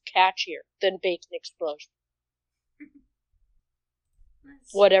much catchier than bacon explosion.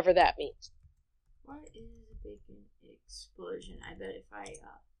 Whatever that means. What is a bacon explosion? I bet if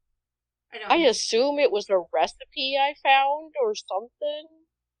I assume it was a recipe I found or something.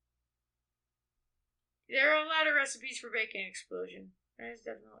 There are a lot of recipes for bacon explosion. That is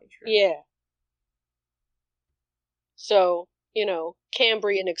definitely true. Yeah. So,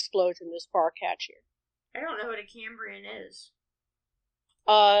 Cambrian explosion is far catchier. I don't know what a Cambrian is.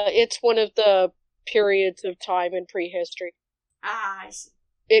 It's one of the periods of time in prehistory. Ah, I see.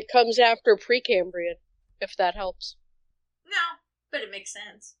 It comes after Precambrian, if that helps. No, but it makes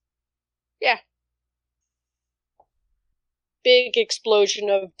sense. Yeah. Big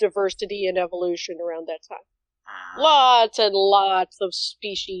explosion of diversity and evolution around that time. Lots and lots of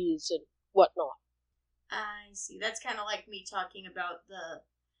species and whatnot. I see. That's kind of like me talking about the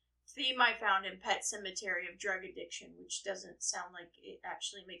theme I found in Pet Sematary of drug addiction, which doesn't sound like it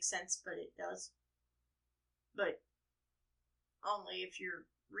actually makes sense, but it does. But only if you're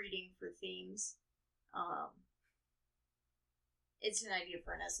reading for themes. It's an idea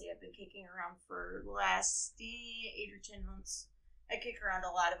for an essay I've been kicking around for the last 8 or 10 months. I kick around a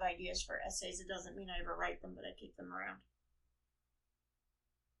lot of ideas for essays. It doesn't mean I ever write them, but I kick them around.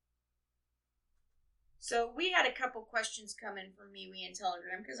 So we had a couple questions come in from MeWe and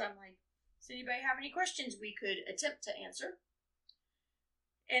Telegram because I'm like, does anybody have any questions we could attempt to answer?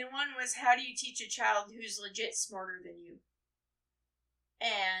 And one was, how do you teach a child who's legit smarter than you?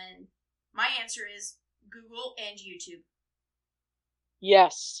 And my answer is Google and YouTube.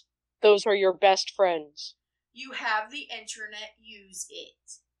 Yes, those are your best friends. You have the internet, use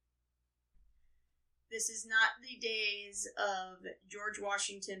it. This is not the days of George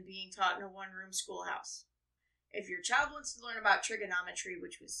Washington being taught in a one-room schoolhouse. If your child wants to learn about trigonometry,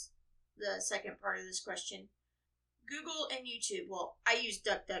 which was the second part of this question, Google and YouTube. Well, I use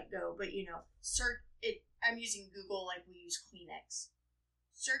DuckDuckGo, but search it. I'm using Google like we use Kleenex.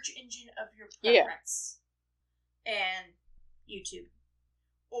 Search engine of your preference. Yeah. And YouTube.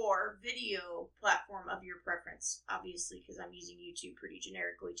 Or video platform of your preference, obviously, because I'm using YouTube pretty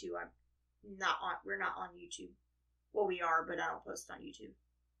generically too. We're not on YouTube. Well, we are, but I don't post on YouTube.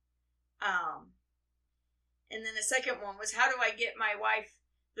 And then the second one was, how do I get my wife,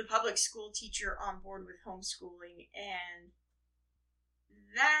 the public school teacher, on board with homeschooling? And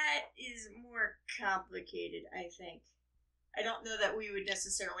that is more complicated, I think. I don't know that we would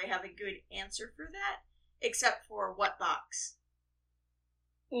necessarily have a good answer for that, except for what box.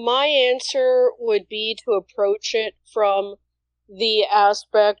 My answer would be to approach it from the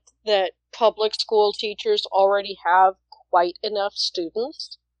aspect that public school teachers already have quite enough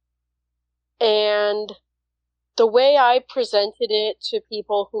students. And the way I presented it to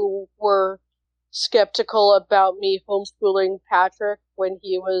people who were skeptical about me homeschooling Patrick when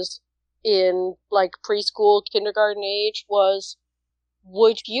he was in preschool, kindergarten age was,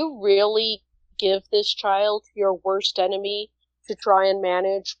 would you really give this child your worst enemy to try and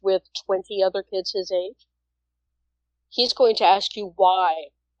manage with 20 other kids his age? He's going to ask you why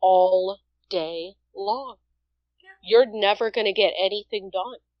all day long. Yeah. You're never going to get anything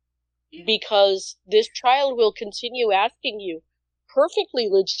done. Yeah. Because this child will continue asking you perfectly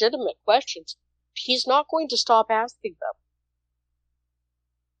legitimate questions. He's not going to stop asking them.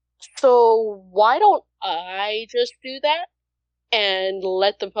 So why don't I just do that and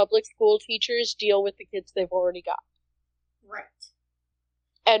let the public school teachers deal with the kids they've already got. Right.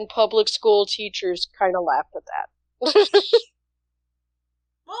 And public school teachers kind of laughed at that.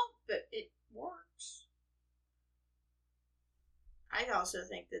 Well, but it works. I also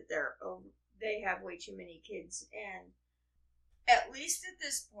think that they have way too many kids, and at least at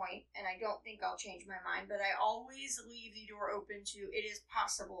this point, and I don't think I'll change my mind, but I always leave the door open to it is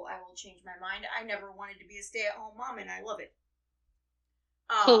possible I will change my mind. I never wanted to be a stay-at-home mom, and I love it.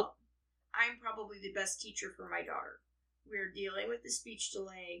 I'm probably the best teacher for my daughter. We're dealing with the speech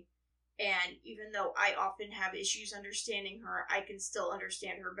delay, and even though I often have issues understanding her, I can still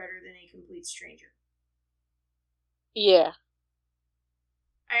understand her better than a complete stranger. Yeah.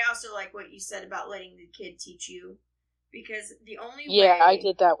 I also like what you said about letting the kid teach you, because the only way... Yeah, I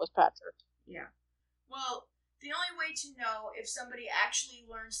did that with Patrick. Yeah. Well, the only way to know if somebody actually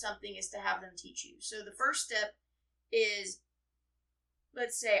learned something is to have them teach you. So the first step is,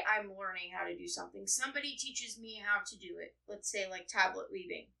 let's say I'm learning how to do something. Somebody teaches me how to do it. Let's say like tablet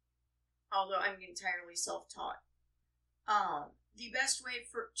weaving, although I'm entirely self-taught. The best way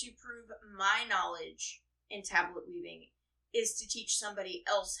to prove my knowledge in tablet weaving is to teach somebody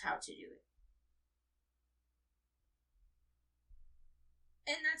else how to do it.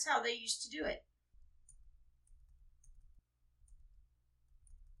 And that's how they used to do it.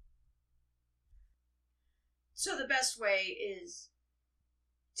 So the best way is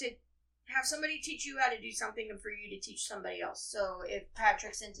to have somebody teach you how to do something and for you to teach somebody else. So if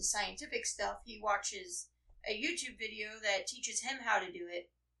Patrick's into scientific stuff, he watches a YouTube video that teaches him how to do it,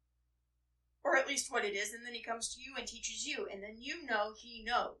 or at least what it is, and then he comes to you and teaches you, and then you know he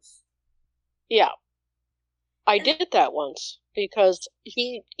knows. Yeah. I did that once, because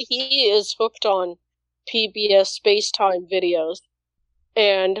he is hooked on PBS Spacetime videos,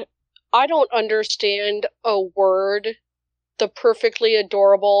 and I don't understand a word the perfectly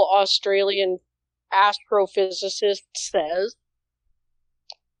adorable Australian astrophysicist says,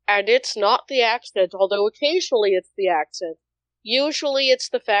 and it's not the accent, although occasionally it's the accent. Usually it's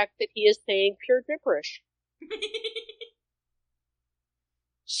the fact that he is saying pure gibberish.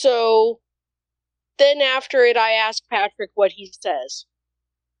 So then after it, I ask Patrick what he says.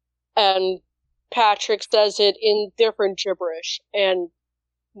 And Patrick says it in different gibberish. And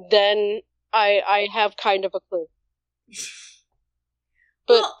then I have kind of a clue.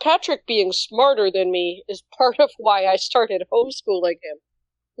 But Patrick being smarter than me is part of why I started homeschooling him.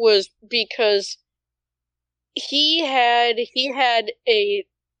 Was because he had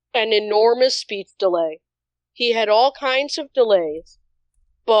an enormous speech delay. He had all kinds of delays,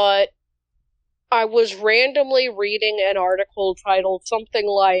 but I was randomly reading an article titled something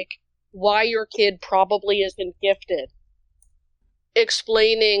like "Why Your Kid Probably Isn't Gifted,"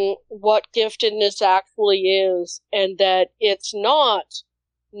 explaining what giftedness actually is, and that it's not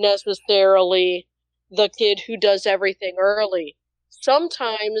necessarily the kid who does everything early.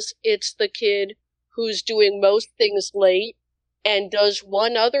 Sometimes it's the kid who's doing most things late and does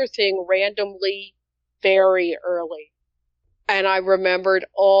one other thing randomly very early. And I remembered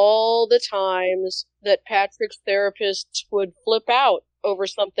all the times that Patrick's therapists would flip out over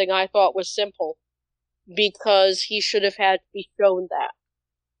something I thought was simple because he should have had to be shown that.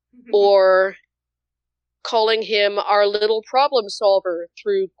 Or calling him our little problem solver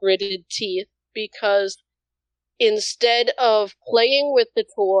through gritted teeth because instead of playing with the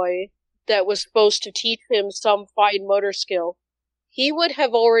toy that was supposed to teach him some fine motor skill, he would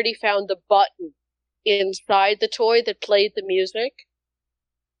have already found the button inside the toy that played the music.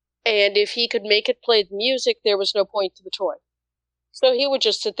 And if he could make it play the music, there was no point to the toy. So he would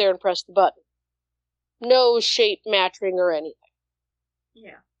just sit there and press the button. No shape matching or anything.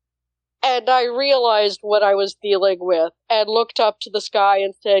 Yeah. And I realized what I was dealing with and looked up to the sky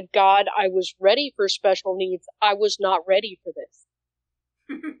and said, God, I was ready for special needs. I was not ready for this.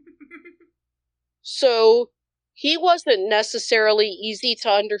 So he wasn't necessarily easy to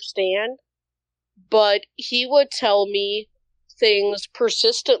understand, but he would tell me things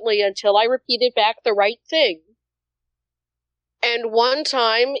persistently until I repeated back the right thing. And one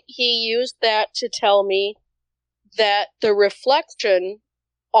time he used that to tell me that the reflection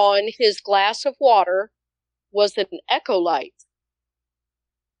on his glass of water was an echo light.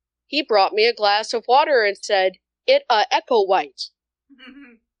 He brought me a glass of water and said, "It a echo light."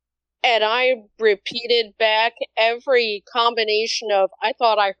 And I repeated back every combination of, I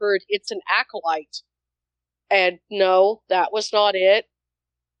thought I heard, "It's an acolyte." And no, that was not it.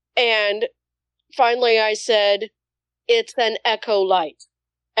 And finally I said, "It's an echo light."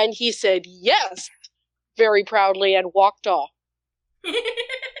 And he said, "Yes," very proudly, and walked off.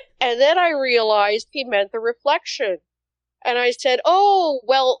 And then I realized he meant the reflection. And I said, oh,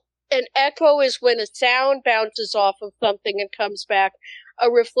 well, an echo is when a sound bounces off of something and comes back.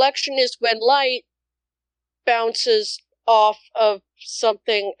 A reflection is when light bounces off of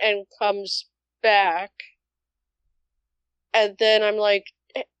something and comes back. And then I'm like,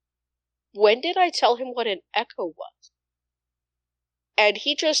 when did I tell him what an echo was? And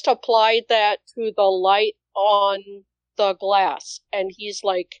he just applied that to the light on the glass. And he's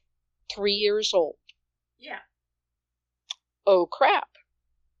like 3 years old. Yeah. Oh, crap.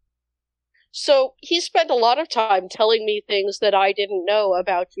 So he spent a lot of time telling me things that I didn't know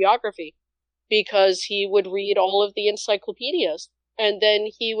about geography, because he would read all of the encyclopedias, and then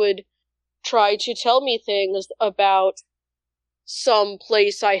he would try to tell me things about some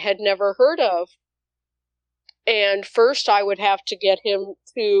place I had never heard of. And first I would have to get him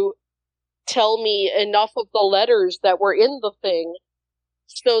to tell me enough of the letters that were in the thing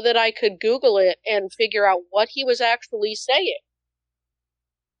so that I could Google it and figure out what he was actually saying.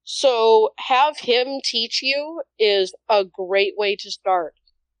 So have him teach you is a great way to start.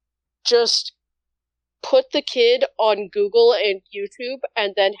 Just put the kid on Google and YouTube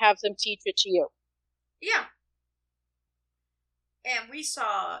and then have them teach it to you. Yeah. And we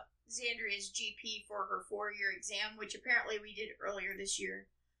saw Xandria's GP for her 4-year exam, which apparently we did earlier this year.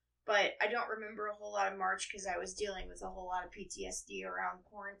 But I don't remember a whole lot of March because I was dealing with a whole lot of PTSD around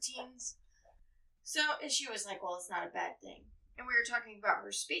quarantines. So she was like, well, it's not a bad thing. And we were talking about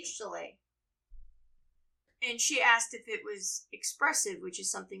her speech delay. And she asked if it was expressive, which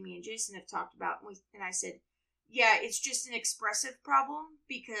is something me and Jason have talked about. And I said, yeah, it's just an expressive problem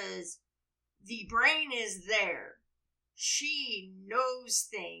because the brain is there. She knows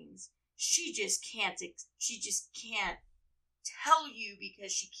things. She just can't tell you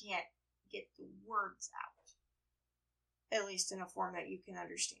because she can't get the words out. At least in a form that you can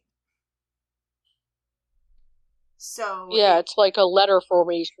understand. So yeah, it's like a letter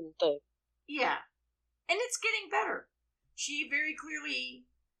formation thing. Yeah. And it's getting better. She very clearly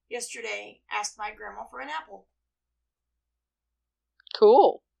yesterday asked my grandma for an apple.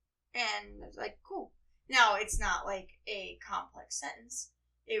 Cool. And I was like, cool. Now, it's not like a complex sentence.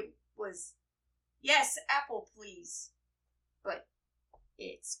 It was, yes, apple, please. But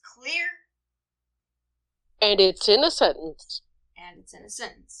it's clear. And it's in a sentence.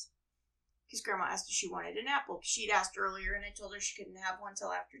 Because Grandma asked if she wanted an apple. She'd asked earlier, and I told her she couldn't have one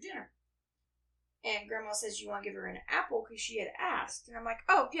till after dinner. And Grandma says, you want to give her an apple? Because she had asked. And I'm like,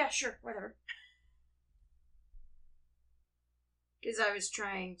 oh, yeah, sure, whatever. Because I was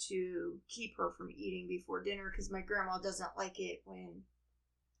trying to keep her from eating before dinner, because my grandma doesn't like it when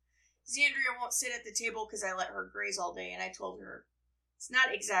Xandria won't sit at the table because I let her graze all day. And I told her it's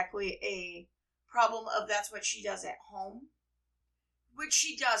not exactly a problem of that's what she does at home, which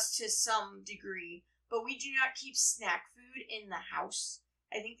she does to some degree, but we do not keep snack food in the house.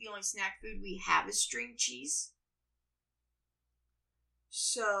 I think the only snack food we have is string cheese.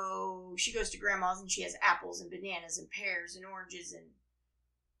 So she goes to Grandma's and she has apples and bananas and pears and oranges and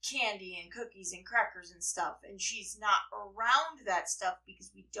candy and cookies and crackers and stuff. And she's not around that stuff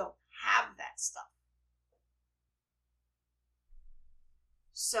because we don't have that stuff.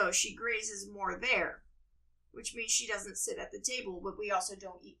 So she grazes more there, which means she doesn't sit at the table, but we also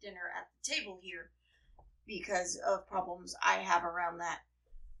don't eat dinner at the table here because of problems I have around that.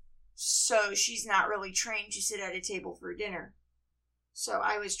 So she's not really trained to sit at a table for dinner. So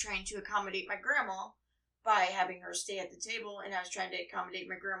I was trying to accommodate my grandma by having her stay at the table, and I was trying to accommodate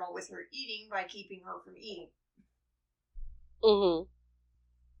my grandma with her eating by keeping her from eating. Mm-hmm.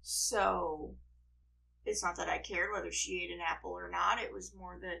 So it's not that I cared whether she ate an apple or not. It was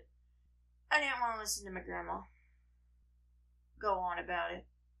more that I didn't want to listen to my grandma go on about it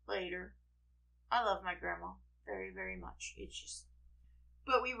later. I love my grandma very, very much. It's just...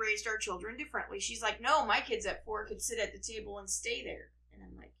 But we raised our children differently. She's like, no, my kids at 4 could sit at the table and stay there. And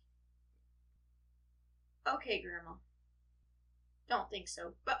I'm like, okay, Grandma. Don't think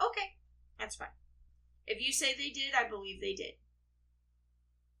so. But okay, that's fine. If you say they did, I believe they did.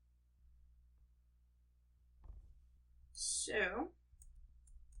 So,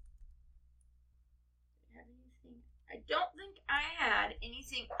 I don't think I had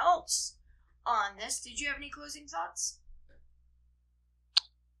anything else on this. Did you have any closing thoughts?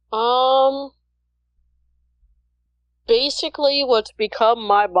 Basically what's become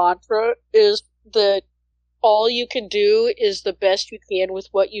my mantra is that all you can do is the best you can with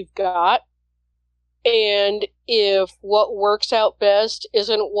what you've got. And if what works out best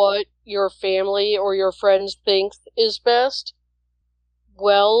isn't what your family or your friends think is best,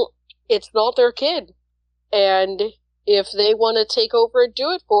 well, it's not their kid. And If they want to take over and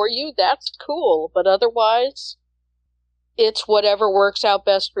do it for you, that's cool. But otherwise, it's whatever works out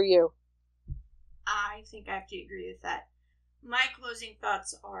best for you. I think I have to agree with that. My closing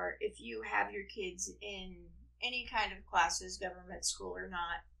thoughts are, if you have your kids in any kind of classes, government school or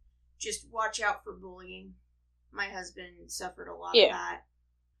not, just watch out for bullying. My husband suffered a lot of that.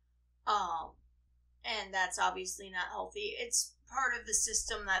 And that's obviously not healthy. It's part of the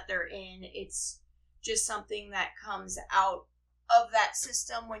system that they're in. It's just something that comes out of that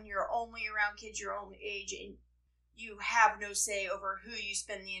system when you're only around kids your own age and you have no say over who you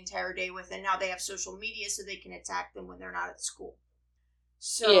spend the entire day with, and now they have social media so they can attack them when they're not at school.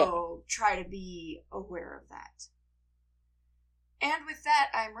 So try to be aware of that. And with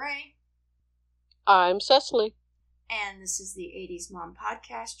that, I'm Ray. I'm Cecily. And this is the 80s Mom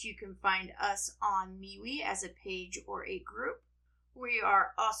Podcast. You can find us on MeWe as a page or a group. We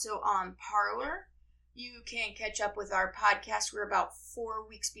are also on Parler. You can catch up with our podcast. We're about 4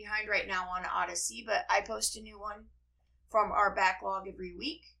 weeks behind right now on Odyssey, but I post a new one from our backlog every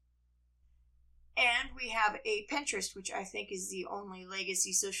week. And we have a Pinterest, which I think is the only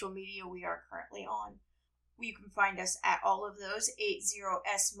legacy social media we are currently on. You can find us at all of those,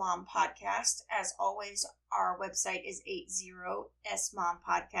 80S Mom Podcast. As always, our website is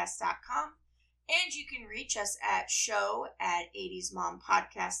 80smompodcast.com. And you can reach us at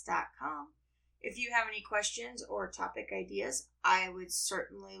show@80smompodcast.com. If you have any questions or topic ideas, I would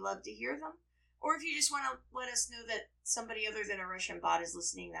certainly love to hear them. Or if you just want to let us know that somebody other than a Russian bot is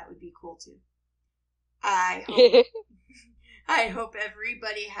listening, that would be cool too. I hope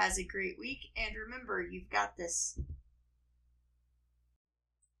everybody has a great week, and remember, you've got this.